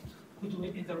want to do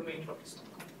in the remainder of this talk.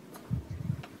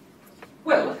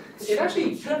 Well, it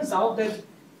actually turns out that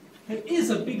there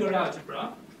is a bigger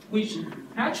algebra which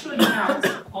actually acts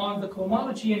on the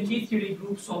cohomology and K-theory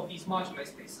groups of these moduli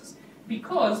spaces.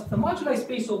 Because the moduli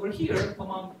space over here,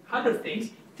 among other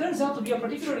things, turns out to be a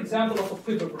particular example of a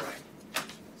quiver variety.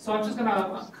 So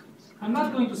I'm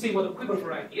not going to say what a quiver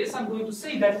variety is, I'm going to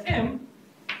say that M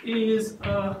is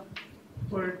a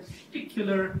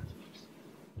particular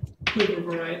quiver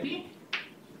variety,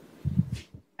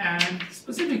 and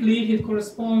specifically it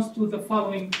corresponds to the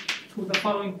following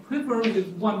quiver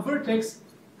with one vertex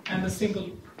and a single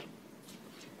loop.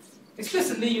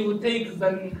 Explicitly, you would take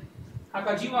the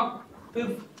Nakajima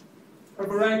quiver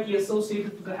variety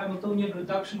associated to the Hamiltonian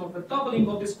reduction of the doubling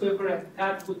of this quiver, and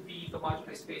that would be the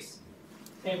moduli space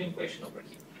M in question over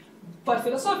here. But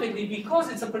philosophically, because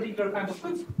it's a particular kind of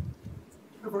quiver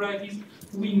varieties,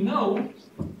 we know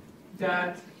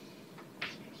that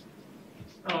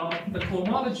the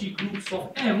cohomology groups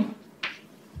of M,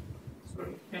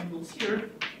 sorry, M goes here,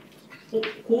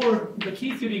 or the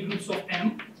K-theory groups of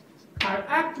M are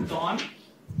acted on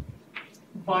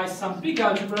by some big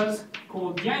algebras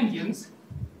called Yangians.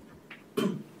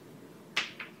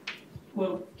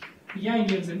 Well,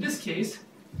 Yangians in this case,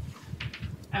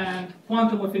 and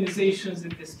quantum affinizations in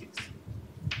this case.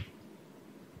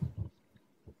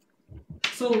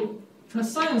 So the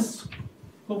science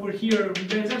over here,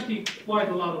 there's actually quite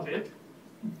a lot of it.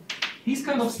 These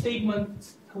kind of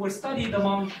statements were studied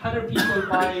among other people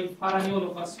by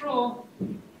Aragnolo-Vassereau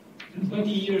 20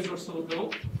 years or so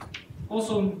ago.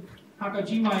 Also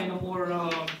Nakajima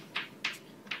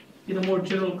in a more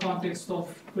general context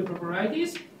of quiver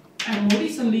varieties. And more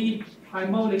recently, by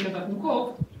Maulik and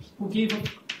Atukov, who gave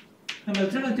an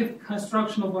alternative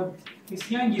construction of what this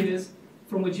Yangian is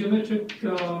from a geometric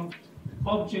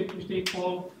object which they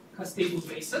call a stable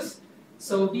basis.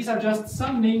 So these are just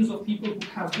some names of people who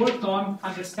have worked on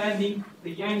understanding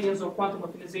the Yangians or quantum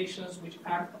affinizations which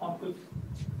act on quiver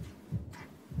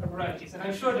varieties. And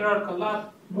I'm sure there are a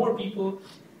lot more people.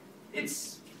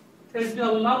 There's been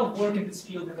a lot of work in this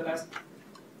field in the last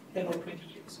 10 or 20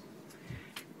 years.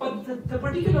 But the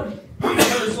particular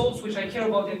results which I care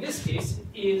about in this case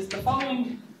is the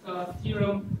following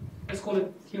theorem. Let's call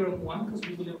it theorem 1 because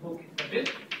we will invoke it in a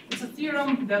bit. It's a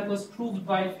theorem that was proved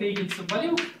by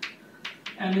Feigin-Sabaliuk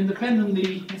and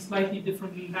independently in slightly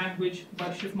different language by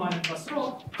Schiffman and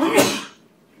Vassereau.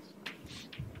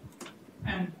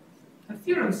 And the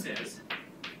theorem says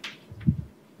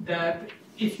that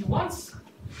if you want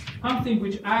something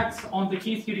which acts on the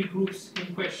K-theory groups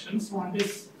in question, so on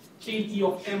this KT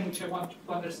of M which I want you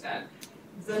to understand,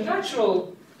 the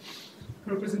natural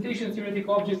representation theoretic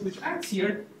object which acts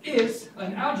here is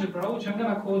an algebra which I'm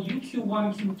going to call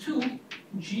UQ1Q2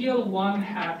 GL1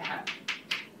 hat.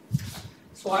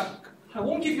 So I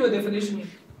won't give you a definition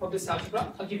of this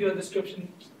algebra. I'll give you a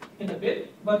description in a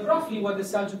bit. But roughly what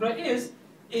this algebra is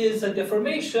a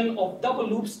deformation of double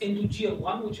loops into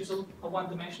GL1, which is a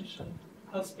one-dimensional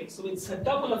space. So it's a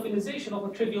double affinization of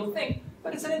a trivial thing,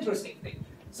 but it's an interesting thing.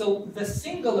 So the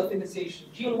single affinization,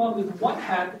 GL1 with one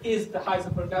hat, is the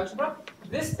Heisenberg algebra.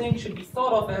 This thing should be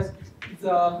thought of as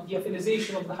the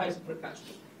affinization of the Heisenberg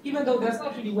algebra. Even though that's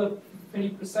not really very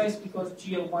precise because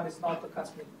GL1 is not the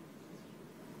custom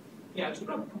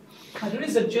algebra. There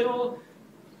is a general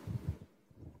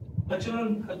a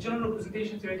general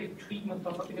representation theoretic treatment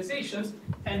of optimizations,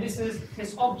 and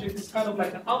this object is kind of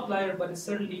like an outlier, but it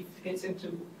certainly fits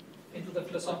into the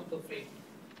philosophical frame.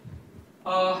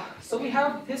 So we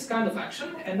have this kind of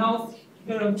action, and now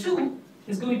theorem 2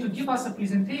 is going to give us a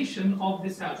presentation of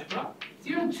this algebra.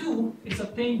 Theorem 2 is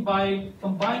obtained by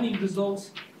combining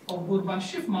results of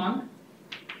Burban-Schiffmann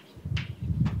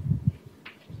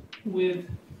with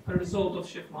a result of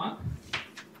Schiffmann.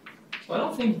 So I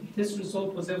don't think this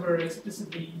result was ever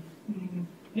explicitly,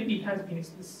 maybe it has been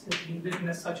explicitly written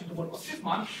as such in the work of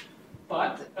Schiffmann,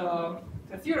 but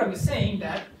the theorem is saying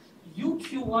that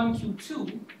UQ1,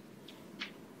 Q2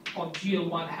 of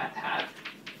GL1 hat hat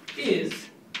is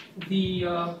the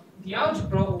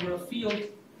algebra over a field.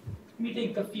 Let me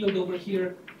take the field over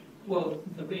here, well,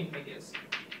 the ring, I guess.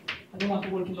 I don't want to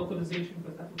work in localization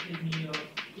because that would take me a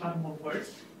lot more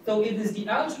words. So it is the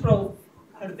algebra of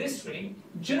this ring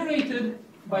generated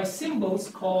by symbols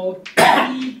called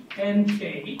E and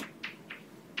K.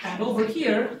 And over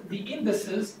here, the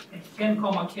indices, n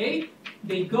comma k,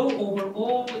 they go over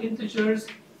all integers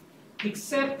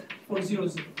except for 0,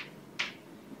 0.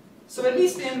 So at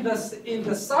least in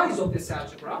the size of this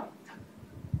algebra,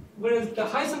 whereas the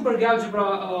Heisenberg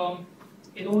algebra,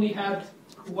 it only had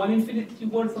one infinity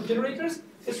worth of generators,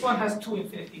 this one has 2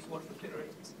 infinities worth of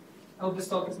generators. I hope this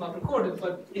talk is not recorded,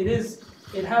 but it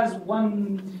has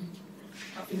one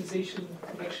optimization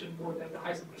collection more than the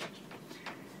Heisenberg algebra.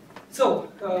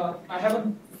 So I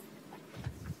haven't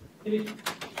finished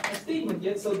a statement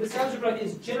yet. So this algebra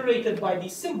is generated by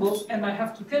these symbols, and I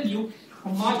have to tell you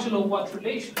modulo what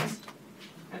relations,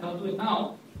 and I'll do it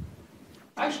now.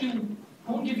 Actually,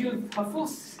 I won't give you a full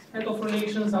set of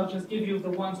relations, I'll just give you the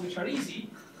ones which are easy.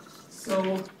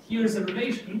 So here's a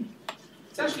relation.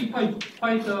 It's actually quite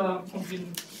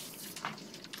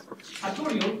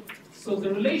combinatorial. So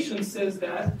the relation says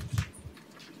that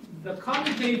the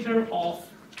commutator of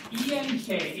En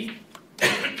k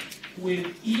with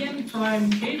En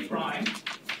prime k prime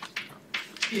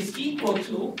is equal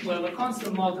to, well, a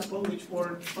constant multiple, which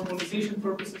for formalization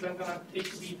purposes I'm going to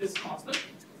take to be this constant,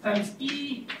 times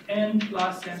En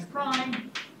plus n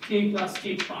prime, k plus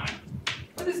k prime.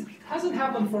 But this hasn't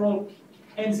happened for all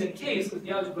n's and k's, because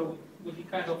the algebra would be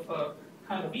kind of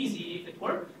easy if it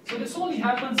were. So this only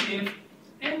happens if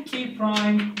nk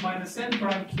prime minus n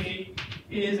prime k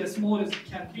is as small as it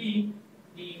can be,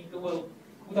 well,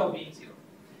 without being 0.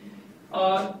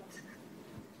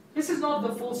 This is not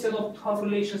the full set of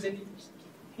relations.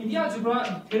 In the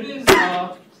algebra, there is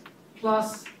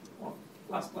plus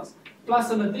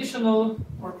an additional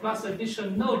or plus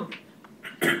additional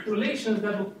relations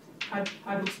that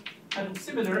are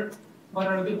similar but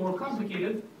are a bit more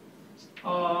complicated.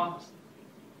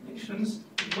 Relations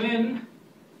when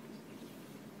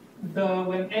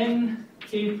n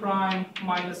k prime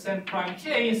minus n prime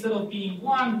k, instead of being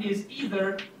 1, is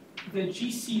either the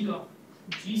GCD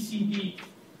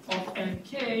of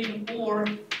nk or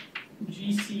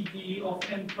GCD of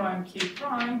n prime k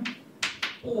prime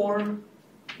or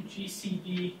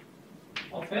GCD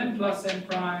of n plus n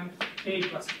prime k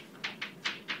plus k.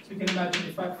 So you can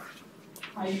imagine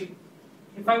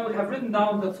if I would have written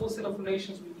down the full set of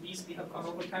relations, we would easily have gone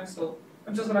over time. So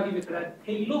I'm just going to leave it to that.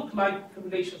 They look like the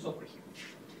relations over here.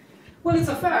 Well, it's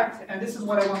a fact, and this is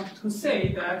what I want to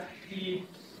say, that the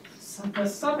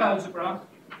subalgebra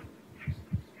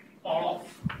of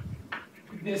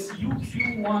this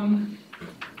UQ1,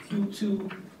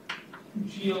 Q2,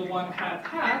 GL1 hat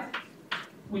hat,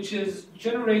 which is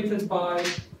generated by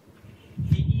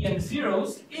the En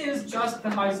zeros, is just the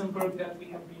Heisenberg that we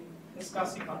have been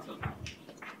discussing until now.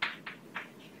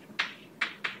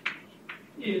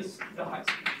 Is the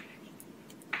Heisenberg.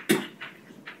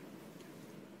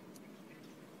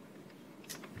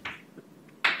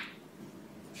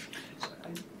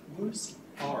 Where's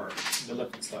R on the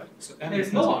left side? So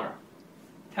There's no R.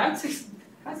 That's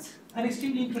an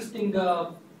extremely interesting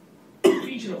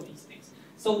feature of these things.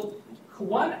 So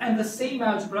one and the same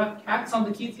algebra acts on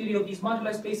the key theory of these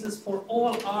moduli spaces for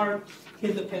all R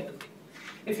independently.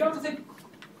 If you want to think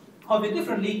of it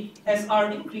differently, as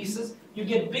R increases, you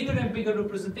get bigger and bigger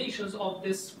representations of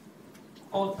the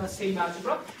same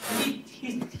algebra.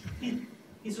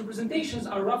 These representations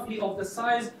are roughly of the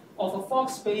size of a Fock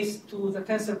space to the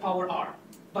tensor power R,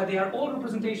 but they are all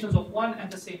representations of one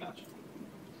and the same algebra.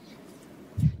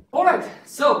 All right,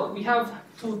 so we have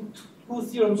two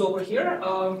theorems over here.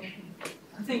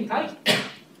 The thing I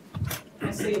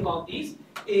say about these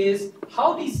is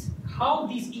how these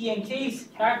ENKs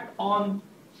act on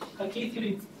a K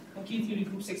theory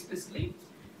groups explicitly,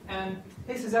 and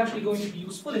this is actually going to be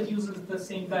useful. It uses the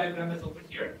same diagram as over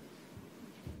here.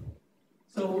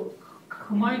 So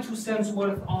my 2 cents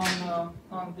worth on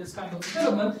this kind of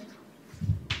development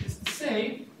is to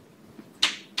say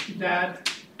that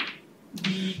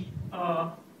the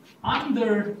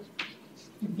under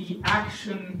the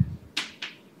action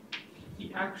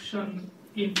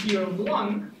in theorem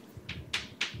 1,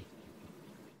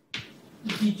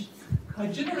 the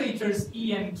generators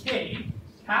E and K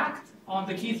act on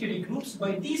the K-theory groups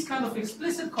by these kind of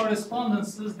explicit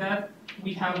correspondences that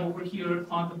we have over here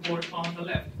on the board on the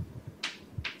left.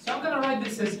 So I'm going to write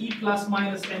this as E plus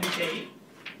minus NK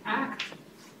act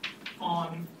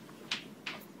on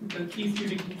the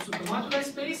K-theory groups of the moduli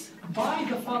space by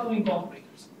the following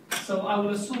operators. So I will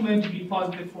assume M to be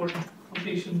positive for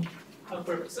notation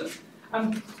purposes.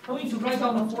 I'm going to write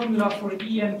down a formula for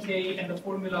E and K and a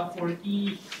formula for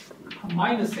E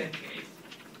minus NK.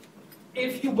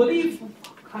 If you believe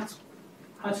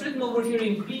it's written over here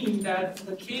in green that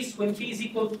the case when K is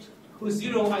equal to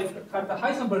 0, I've got the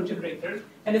Heisenberg generator,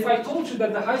 and if I told you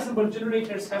that the Heisenberg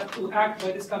generators have to act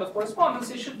by this kind of correspondence,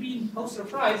 it should be no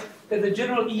surprise that the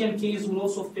general E and Ks will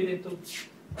also fit into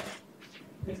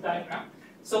this diagram.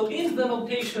 So in the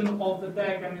notation of the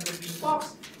diagram in the green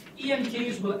box, E and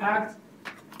Ks will act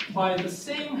by the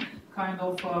same kind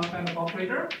of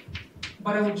operator,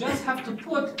 but I will just have to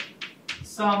put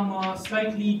some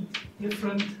slightly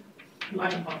different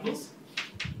line bundles.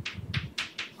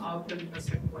 I'll tell you in a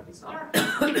second what these are.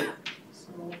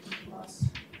 So plus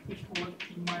E forward,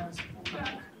 E minus pull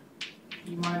back,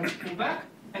 E minus pull back,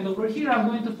 and over here I'm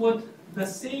going to put the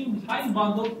same line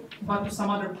bundle but to some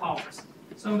other powers.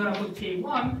 So I'm going to put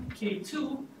K1,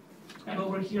 K2, and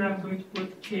over here I'm going to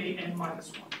put Kn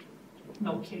minus 1.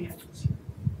 No, Kn is here.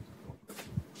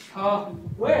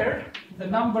 Where the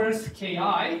numbers Ki,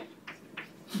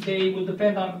 they will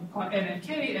depend on N and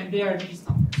K, and they are these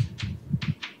numbers.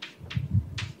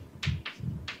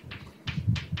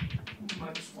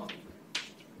 Minus 1.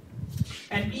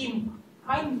 And E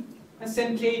minus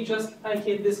NK, just like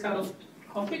in this kind of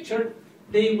picture,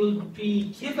 they will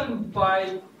be given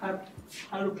by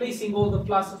replacing all the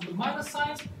pluses with minus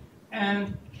signs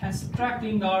and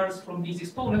subtracting R's from these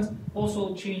exponents,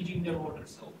 also changing their order.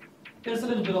 So there's a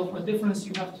little bit of a difference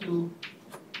you have to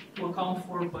account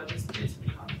for, but it's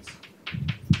basically obvious.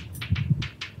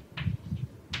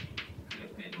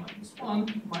 Okay, minus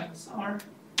 1, minus R,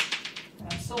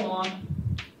 and so on.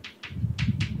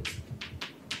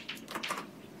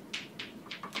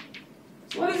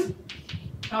 So what is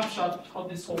snapshot of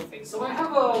this whole thing? So I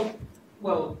have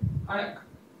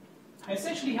I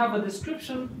essentially have a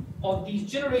description of these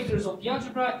generators of the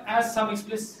algebra as some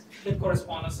explicit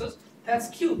correspondences. That's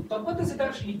cute, but what does it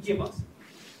actually give us?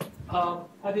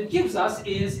 What it gives us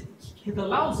is it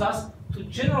allows us to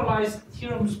generalize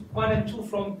theorems 1 and 2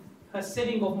 from a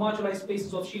setting of moduli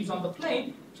spaces of sheaves on the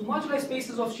plane to moduli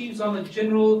spaces of sheaves on a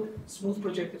general smooth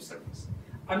projective surface.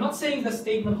 I'm not saying the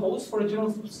statement holds for a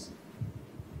general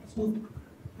smooth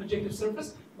projective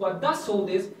surface. What does hold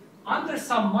is under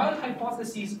some mild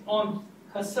hypotheses on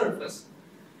a surface,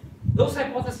 those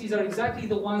hypotheses are exactly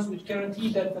the ones which guarantee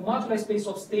that the moduli space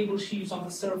of stable sheaves on the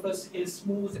surface is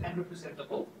smooth and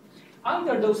representable.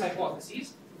 Under those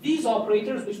hypotheses, these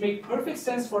operators, which make perfect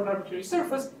sense for an arbitrary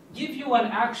surface, give you an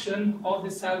action of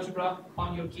this algebra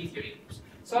on your K-theory groups.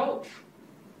 So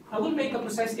I will make a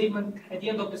precise statement at the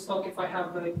end of this talk if I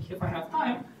have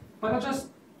time, but I'll just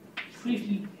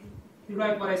briefly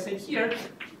rewrite what I said here.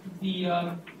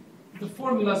 The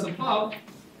formulas above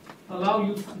allow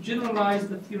you to generalize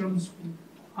the theorems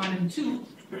 1 and 2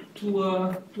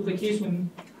 to the case when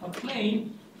a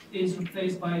plane is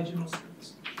replaced by a general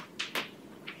surface.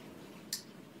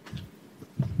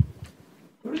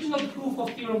 The original proof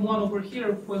of theorem 1 over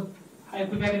here was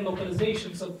hypermedian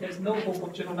localization, so there's no hope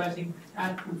of generalizing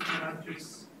that proof in arbitrary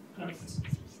surfaces.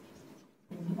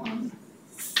 1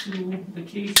 to the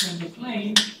case when the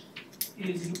plane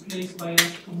is replaced by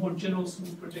a more general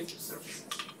smooth projective surface.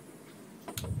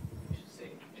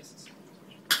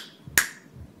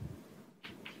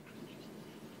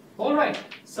 All right,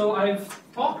 so I've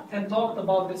talked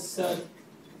about this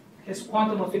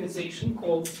quantum affinization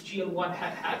called GL1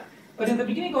 hat. But in the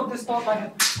beginning of this talk, I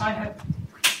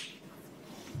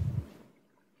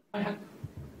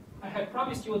had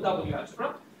promised you a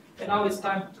W-algebra, and now it's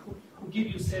time to give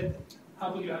you said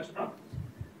W-algebra.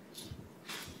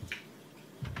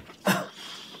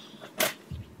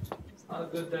 It's not a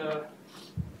good.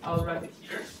 I'll write it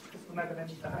here because we're not going to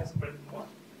need the Heisenberg anymore.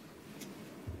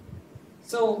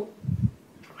 So,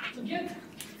 to get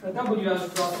a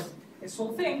W-algebra, this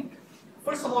whole thing,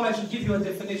 first of all, I should give you a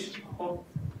definition of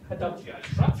a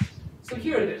W-algebra. So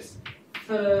here it is.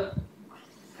 The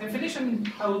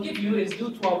definition I will give you is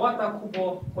due to Awata,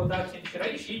 Kubo, Kodaki, and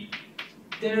Shiraishi.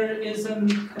 there is an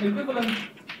equivalent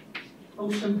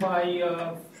notion by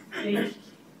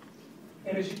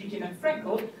Ereshitikin and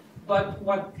Frankel, but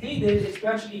what they did is to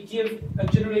actually give a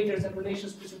generators and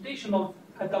relations presentation of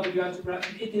a W algebra,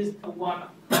 and it is the one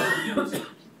I will use.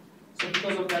 So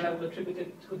because of that, I will attribute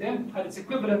it to them, and it's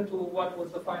equivalent to what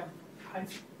was defined,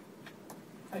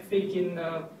 I think, in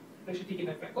Ereshitikin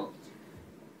and Frankel.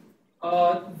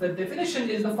 The definition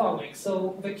is the following.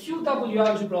 So the QW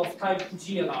algebra of type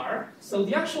GLR, so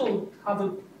the actual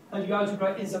W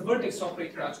algebra is a vertex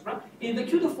operator algebra. In the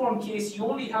Q-deform case, you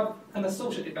only have an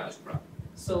associative algebra.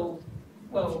 So,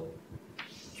 well,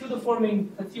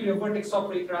 Q-deforming the theory of vertex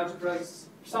operator algebras,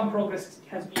 some progress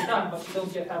has been done, but we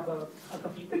don't yet have a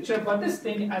complete picture. But this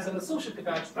thing, as an associative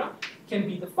algebra, can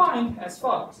be defined as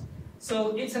follows.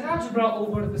 So it's an algebra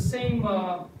over the same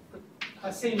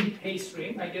base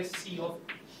ring, I guess C of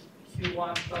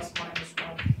Q1 plus minus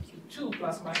 1, Q2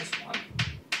 plus minus 1.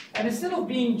 And instead of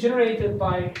being generated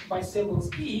by symbols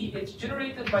E, it's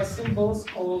generated by symbols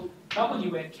called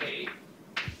W and K.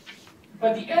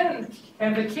 But the N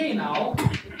and the K now,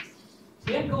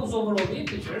 the N goes over all the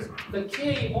integers, the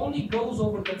K only goes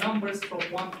over the numbers from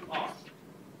 1 to R.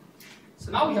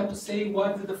 So now we have to say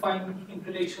what the defining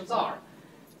relations are.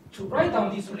 To write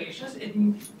down these relations, it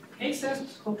makes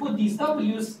sense to put these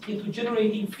W's into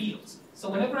generating fields. So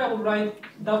whenever I would write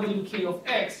WK of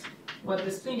X, what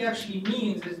this thing actually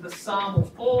means is the sum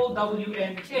of all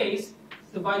Wn Ks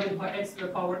divided by X to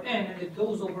the power N, and it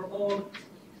goes over all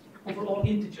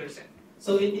integers N.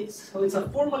 So it's a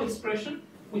formal expression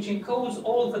which encodes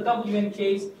all the Wn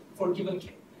Ks for given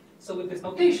K. So with this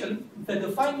notation, the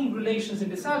defining relations in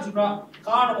this algebra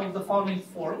are of the following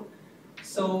form.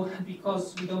 So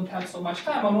because we don't have so much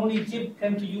time, I'll only give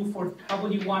them to you for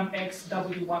W1x,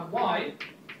 W1y.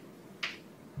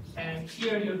 And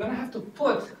here you're going to have to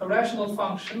put a rational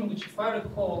function, which if I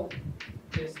recall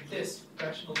is this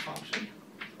rational function.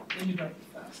 Then you write it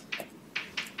fast.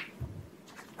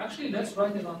 Actually, let's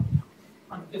write it on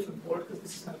a different board, because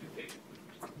this is going to be big.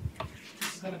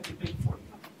 This is going to be big for you.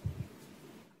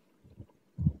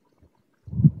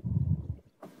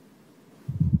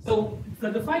 So the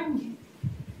defining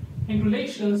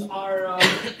relations are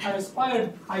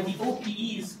inspired by the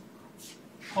OPEs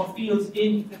of fields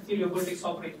in the theory of vertex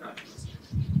operator algebras.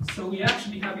 So we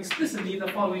actually have explicitly the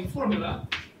following formula: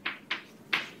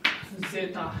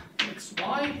 zeta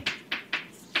xy.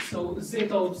 So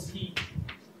zeta of z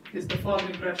is the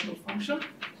following rational function: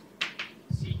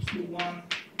 zq1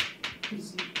 to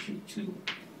zq2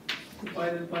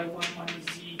 divided by 1 minus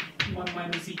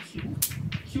zq.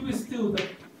 Q is still the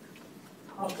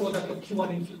product of Q1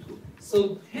 and Q2.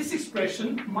 So this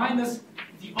expression minus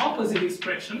the opposite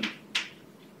expression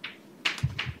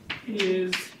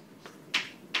is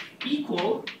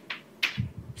equal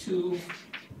to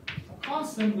a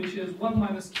constant, which is 1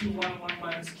 minus Q1, 1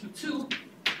 minus Q2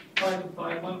 divided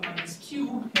by 1 minus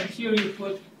Q. And here you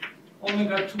put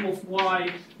omega 2 of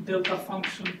y delta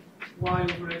function y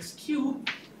over x cubed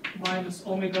minus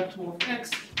omega 2 of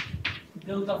x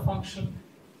delta function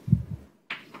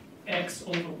x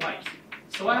over y.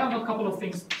 So I have a couple of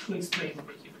things to explain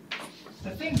over here.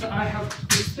 The things that I have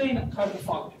to explain are the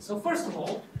following. So first of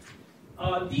all,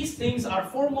 these things are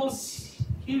formal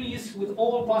series with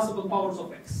all possible powers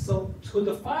of x. So to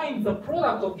define the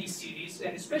product of these series,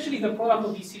 and especially the product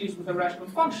of these series with a rational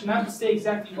function, I have to say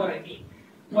exactly what I mean.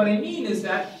 What I mean is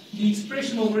that the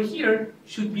expression over here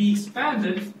should be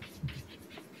expanded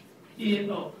in,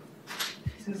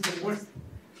 this is the worst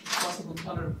possible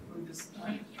color for this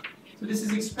time. So this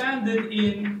is expanded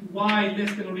in y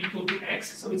less than or equal to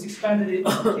x. So it's expanded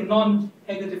in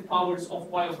non-negative powers of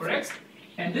y over x.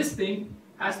 And this thing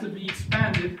has to be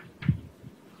expanded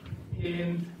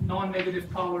in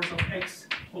non-negative powers of x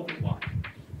over y.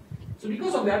 So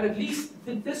because of that, at least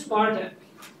this part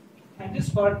and this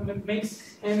part makes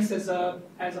sense as a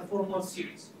formal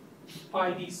series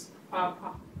by these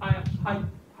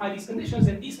these conditions,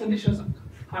 and these conditions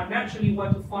are naturally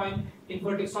what you find in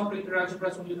vertex operator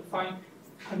algebras when you define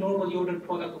a normally ordered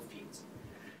product of fields.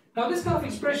 Now this kind of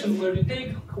expression where you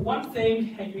take one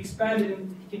thing and you expand it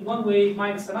in one way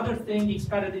minus another thing, you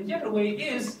expand it in the other way,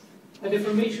 is the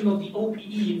deformation of the OPE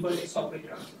in vertex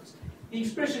operator algebras. The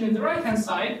expression in the right-hand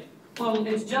side, well,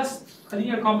 it's just a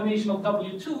linear combination of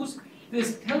W2s.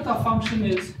 This delta function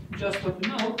is just what you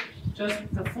know, just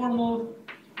the formal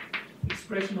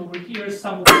expression over here,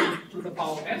 sum of to the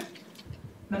power n.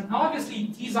 Now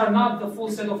obviously these are not the full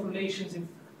set of relations in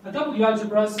W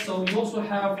algebras, so you also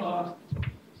have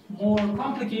more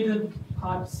complicated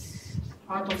parts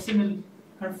of similar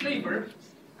flavor.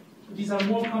 These are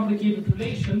more complicated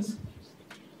relations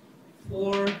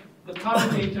for the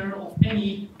commutator of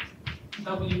any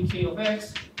wk of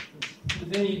x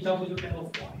with any wn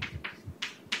of y.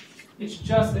 It's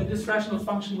just that this rational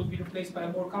function would be replaced by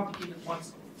a more complicated one,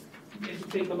 so it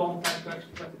would take a long time to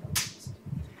actually write it out.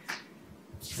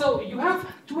 So you have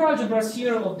two algebras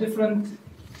here of different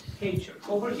nature.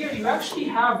 Over here you actually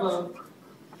have a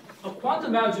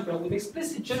quantum algebra with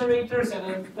explicit generators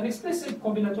and an explicit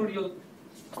combinatorial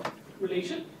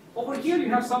relation. Over here you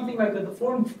have something like the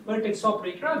deformed vertex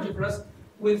operator algebras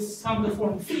with some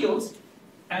deformed fields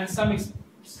and some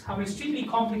extremely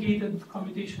complicated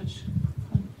computations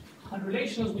and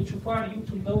relations which require you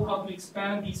to know how to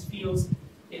expand these fields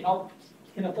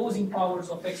in opposing powers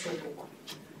of x over 1.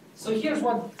 So here's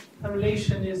what a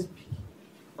relation is.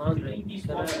 Andrei,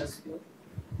 can I ask you?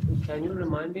 Can you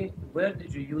remind me, where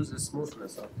did you use the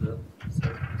smoothness of the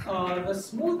surface? The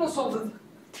smoothness of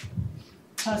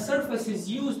the surface is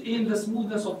used in the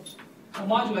smoothness of a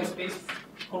moduli space.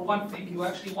 For one thing, you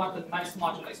actually want a nice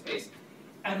moduli space.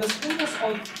 And the smoothness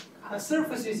of a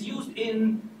surface is used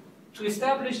to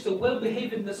establish the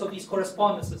well-behavedness of these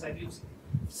correspondences I'm using.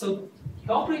 So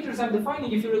the operators I'm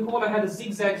defining, if you recall, I had a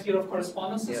zigzag here of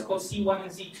correspondences called C1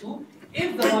 and Z2.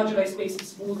 If the moduli space is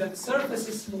smooth and the surface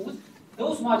is smooth,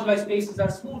 those moduli spaces are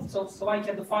smooth, so I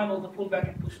can define all the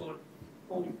pullback and push forward,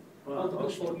 all the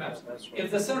push forward maps. Right.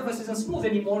 If the surface isn't smooth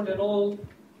anymore, then all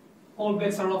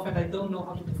bets are off and I don't know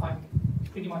how to define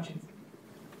pretty much anything.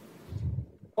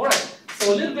 Alright,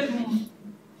 so a little bit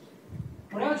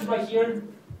more algebra here.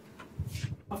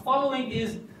 The following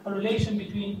is a relation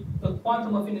between the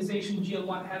quantum affinization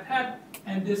GL1 hat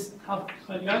and this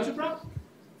algebra.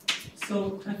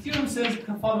 So the theorem says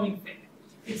the following thing.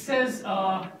 It says,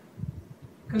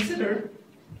 consider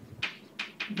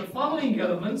the following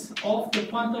elements of the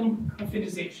quantum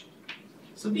affinization.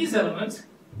 So these elements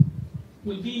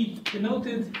will be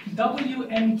denoted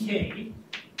WNK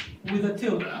with a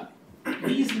tilde.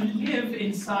 These live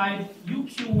inside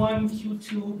UQ1,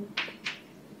 Q2,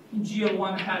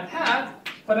 GL1 hat,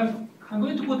 but I'm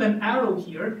going to put an arrow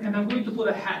here and I'm going to put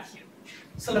a hat here.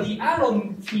 So the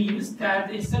arrow means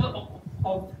that instead of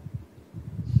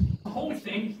the whole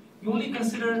thing, you only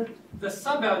consider the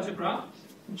subalgebra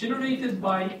generated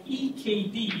by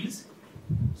EKDs,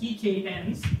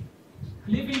 EKNs,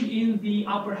 living in the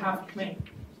upper half plane.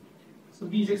 So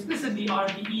these explicitly are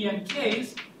the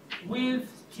ENKs with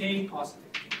K positive.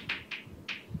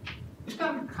 Which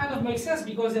kind of makes sense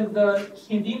because in the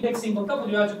indexing of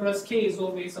W algebras, K is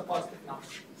always a positive number.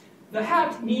 The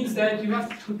hat means that you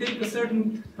have to take a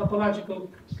certain topological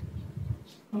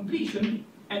completion,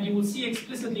 and you will see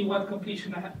explicitly what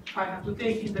completion I have to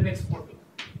take in the next formula.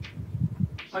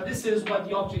 But this is what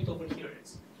the object over here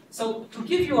is. So to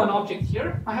give you an object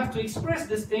here, I have to express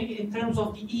this thing in terms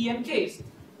of the ENKs,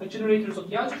 the generators of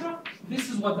the algebra. This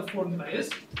is what the formula is.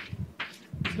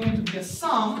 It's going to be a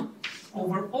sum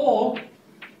over all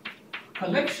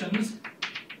collections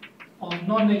of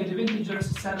non-negative integers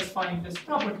satisfying this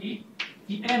property.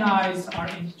 The ni's are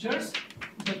integers,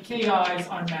 the ki's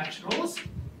are naturals,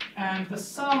 and the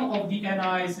sum of the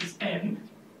ni's is n,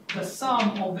 the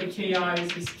sum of the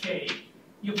ki's is k.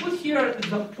 You put here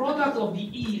the product of the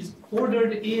e's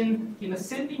ordered in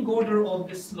ascending order of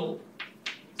this slope.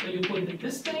 So you put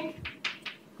this thing,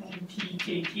 and t,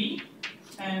 k, t,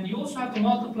 and you also have to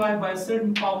multiply by a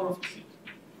certain power of q,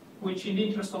 which in the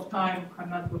interest of time, I'm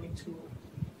not going to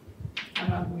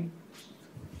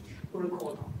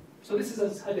recall now. So this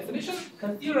is a definition. The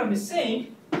theorem is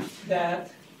saying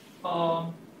that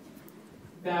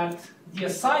that the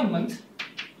assignment,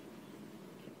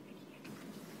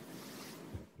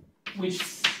 which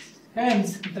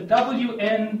sends the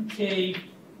WNK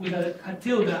with a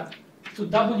tilde to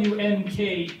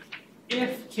WNK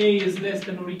if K is less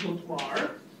than or equal to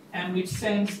R, and which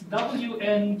sends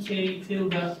WNK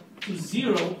tilde to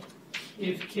 0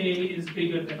 if K is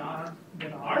bigger than R,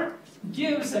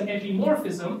 gives an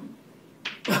epimorphism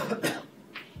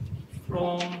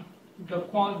from the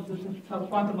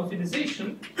quantum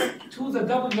affinization to the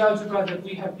W algebra that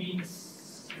we have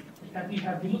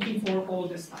been looking for all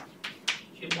this time.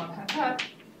 G1 hat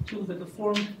to the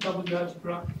deformed W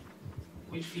algebra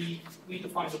which we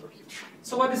defined over here.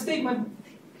 So what the statement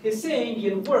is saying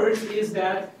in words is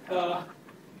that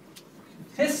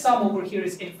this sum over here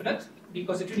is infinite,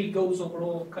 because it really goes over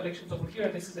all collections over here,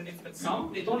 and this is an infinite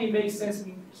sum. It only makes sense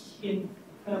in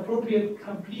an appropriate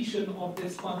completion of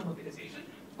this quantum affinization.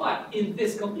 But in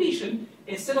this completion,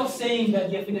 instead of saying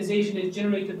that the affinization is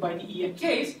generated by the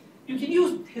ENKs, you can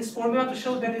use his formula to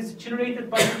show that it's generated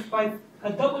by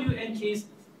a WNK's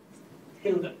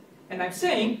tilde. And I'm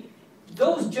saying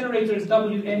those generators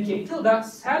WNK tilde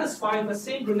satisfy the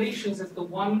same relations as the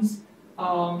ones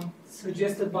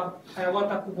suggested by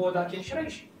Hiawatha, Kuboda,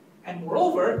 Kenshirashi. And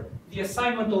moreover, the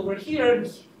assignment over here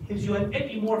gives you an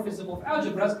epimorphism of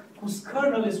algebras whose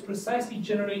kernel is precisely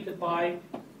generated by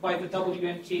the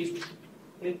WNKs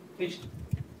which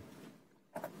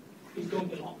don't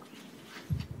belong.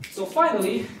 So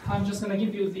finally, I'm just going to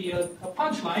give you the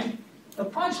punchline. The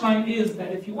punchline is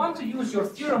that if you want to use your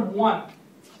theorem 1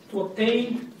 to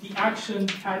obtain the action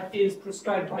that is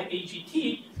prescribed by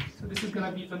AGT, so this is going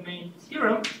to be the main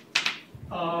theorem,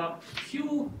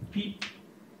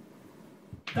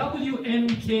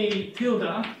 WNK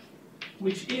tilde,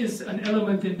 which is an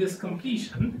element in this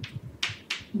completion,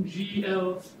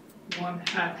 GL1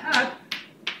 hat hat,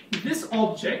 this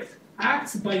object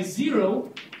acts by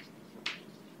 0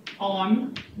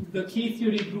 on the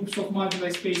K-theory groups of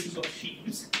moduli spaces of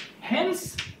sheaves.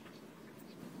 Hence,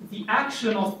 the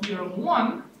action of theorem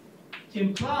 1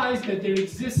 implies that there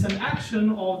exists an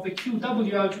action of the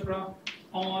QW algebra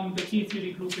on the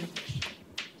K-theory group in question.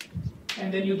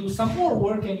 And then you do some more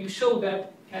work and you show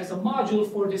that as a module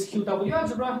for this QW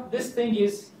algebra, this thing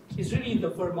is really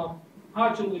the Verma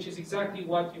module, which is exactly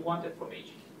what you wanted from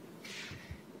AGT.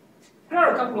 There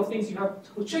are a couple of things you have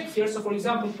to check here. So for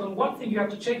example, one thing you have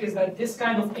to check is that this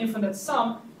kind of infinite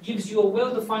sum gives you a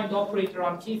well-defined operator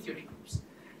on K-theory groups.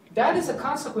 That is a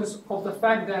consequence of the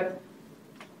fact that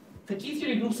the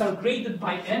K-theory groups are graded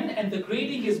by n and the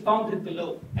grading is bounded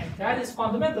below. And that is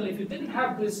fundamental. If you didn't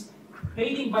have this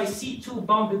grading by C2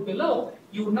 bounded below,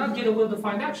 you would not get a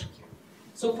well-defined action here.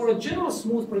 So for a general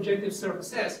smooth projective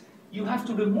surface S, you have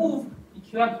to remove,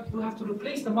 you have to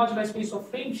replace the moduli space of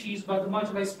frame sheaves by the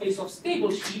moduli space of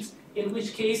stable sheaves, in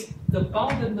which case the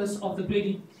boundedness of the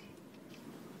grading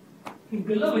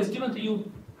below is given to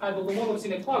you by the Lomonov's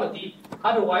inequality.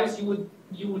 Otherwise, you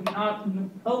would not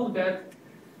know that,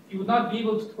 you would not be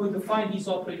able to define these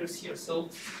operators here. So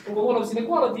the Lomonov's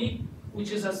inequality,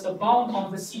 which is as a bound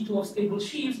on the C2 of stable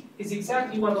sheaves, is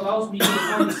exactly what allows me to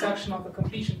define this action of the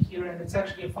completion here, and it's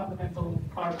actually a fundamental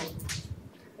part of it.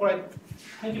 All right,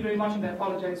 thank you very much, and I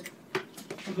apologize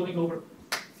for going over.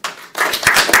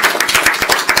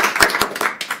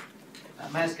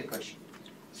 May I ask a question?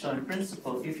 So in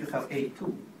principle, if you have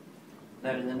A2,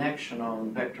 there is an action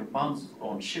on vector bonds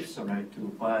on shifts on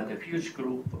A2 by the huge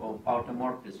group of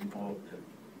automorphism of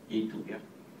A2, yeah?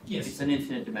 Yes. It's an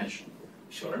infinite dimension.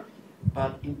 Sure.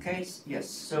 But in case, yes,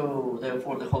 so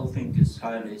therefore the whole thing is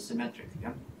highly symmetric,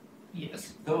 yeah?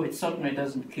 Yes. Though it certainly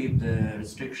doesn't keep the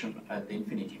restriction at the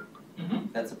infinity.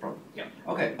 Mm-hmm. That's a problem. Yeah.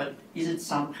 Okay, but is it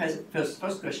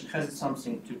first question, has it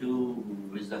something to do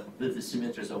with the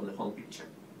symmetries of the whole picture?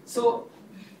 So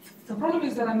the problem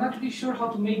is that I'm not really sure how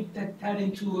to make that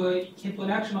into an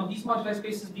action on these moduli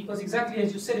spaces, because exactly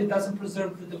as you said, it doesn't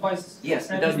preserve the devices. Yes,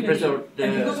 it doesn't preserve the...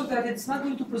 And because of that, it's not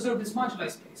going to preserve this moduli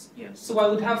space. Yes. So I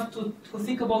would have to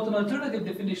think about an alternative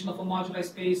definition of a moduli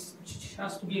space, which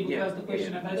has to be able to ask the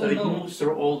question, and I don't know. So it moves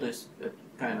through all this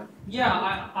kind of... Yeah,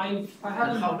 I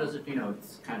haven't... And how does it,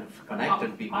 it's kind of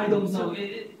connected? I don't know.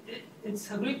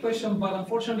 It's a great question, but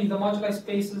unfortunately the moduli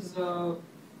spaces,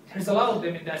 there's a lot of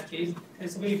them in that case.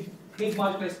 There's a very great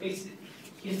moduli space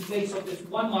in place of this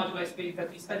one moduli space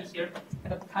that we study here,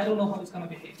 and I don't know how it's going to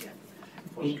behave yet.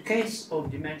 In case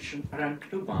of dimension rank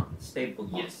 2 bond, stable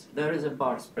bond, Yes. there is a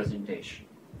bars presentation.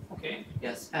 Okay.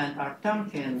 Yes, and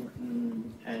Artamkin,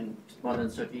 and more than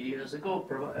 30 years ago,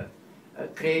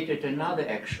 created another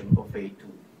action of A2,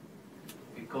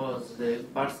 because the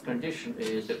bars condition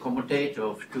is the commutator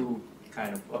of two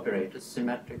kind of operators,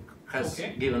 symmetric, has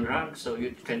given rank, so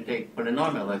you can take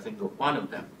polynomial, I think, of one of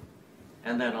them,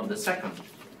 and then on the second,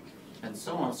 and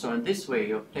so on. So in this way,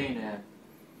 you obtain a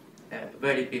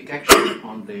very big action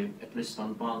on at least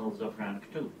on bundles of rank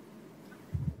 2.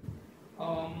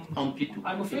 On P2.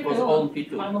 I'm afraid it was on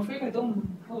P2. I'm afraid I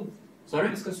don't know. Sorry?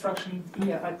 This construction.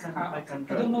 Yeah, I can I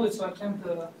try. don't know it, so I can't.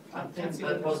 I think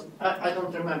that was. I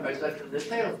don't remember exactly the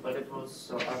details, but it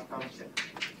was Artamkin.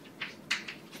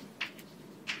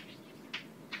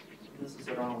 This is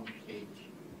around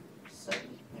 87,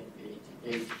 maybe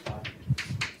 85,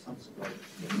 something like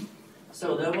that.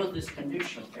 So there was this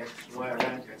condition, x, y,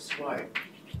 rank x, y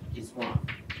is 1.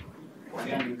 And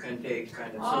then you can take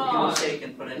kind of, so you were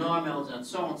taking polynomials and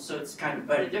so on, so it's kind of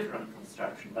very different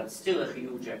construction, but still a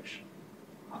huge action.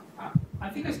 I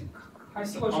think I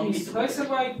see what you mean. So I said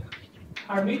like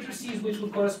our matrices which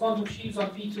would correspond to sheaves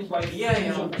on P2 by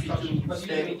on P2,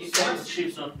 stable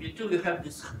sheaves on P2, you have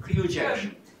this huge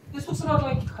action. This looks a lot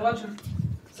like Halager.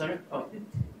 Sorry? Oh.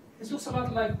 This looks a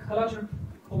lot like Halager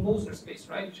Moser space,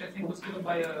 right? Which I think was given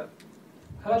by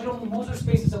Haladron-Moser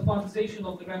space is a quantization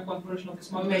of the rank 1 version of this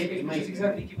moduli Maybe, space, which maybe. is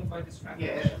exactly given by this rank.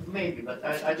 Yeah, maybe, but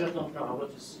I just don't know what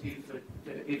is, if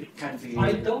it can be.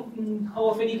 I don't know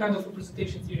of any kind of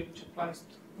representation theory which applies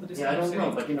to this. Yeah, I don't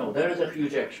know, but you know, there is a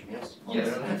huge action, yes?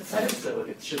 Yes. So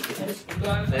it should be, That is-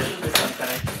 there should be some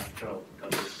connection after all.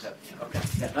 Because it's happening. Okay.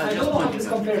 Yeah, I don't know how this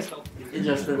compares though. It's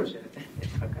just okay.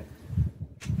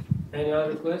 Any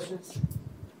other questions?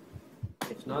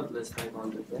 If not, let's hang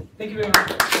on to that. Thank you very much.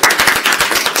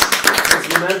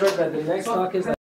 Just remember that the next talk is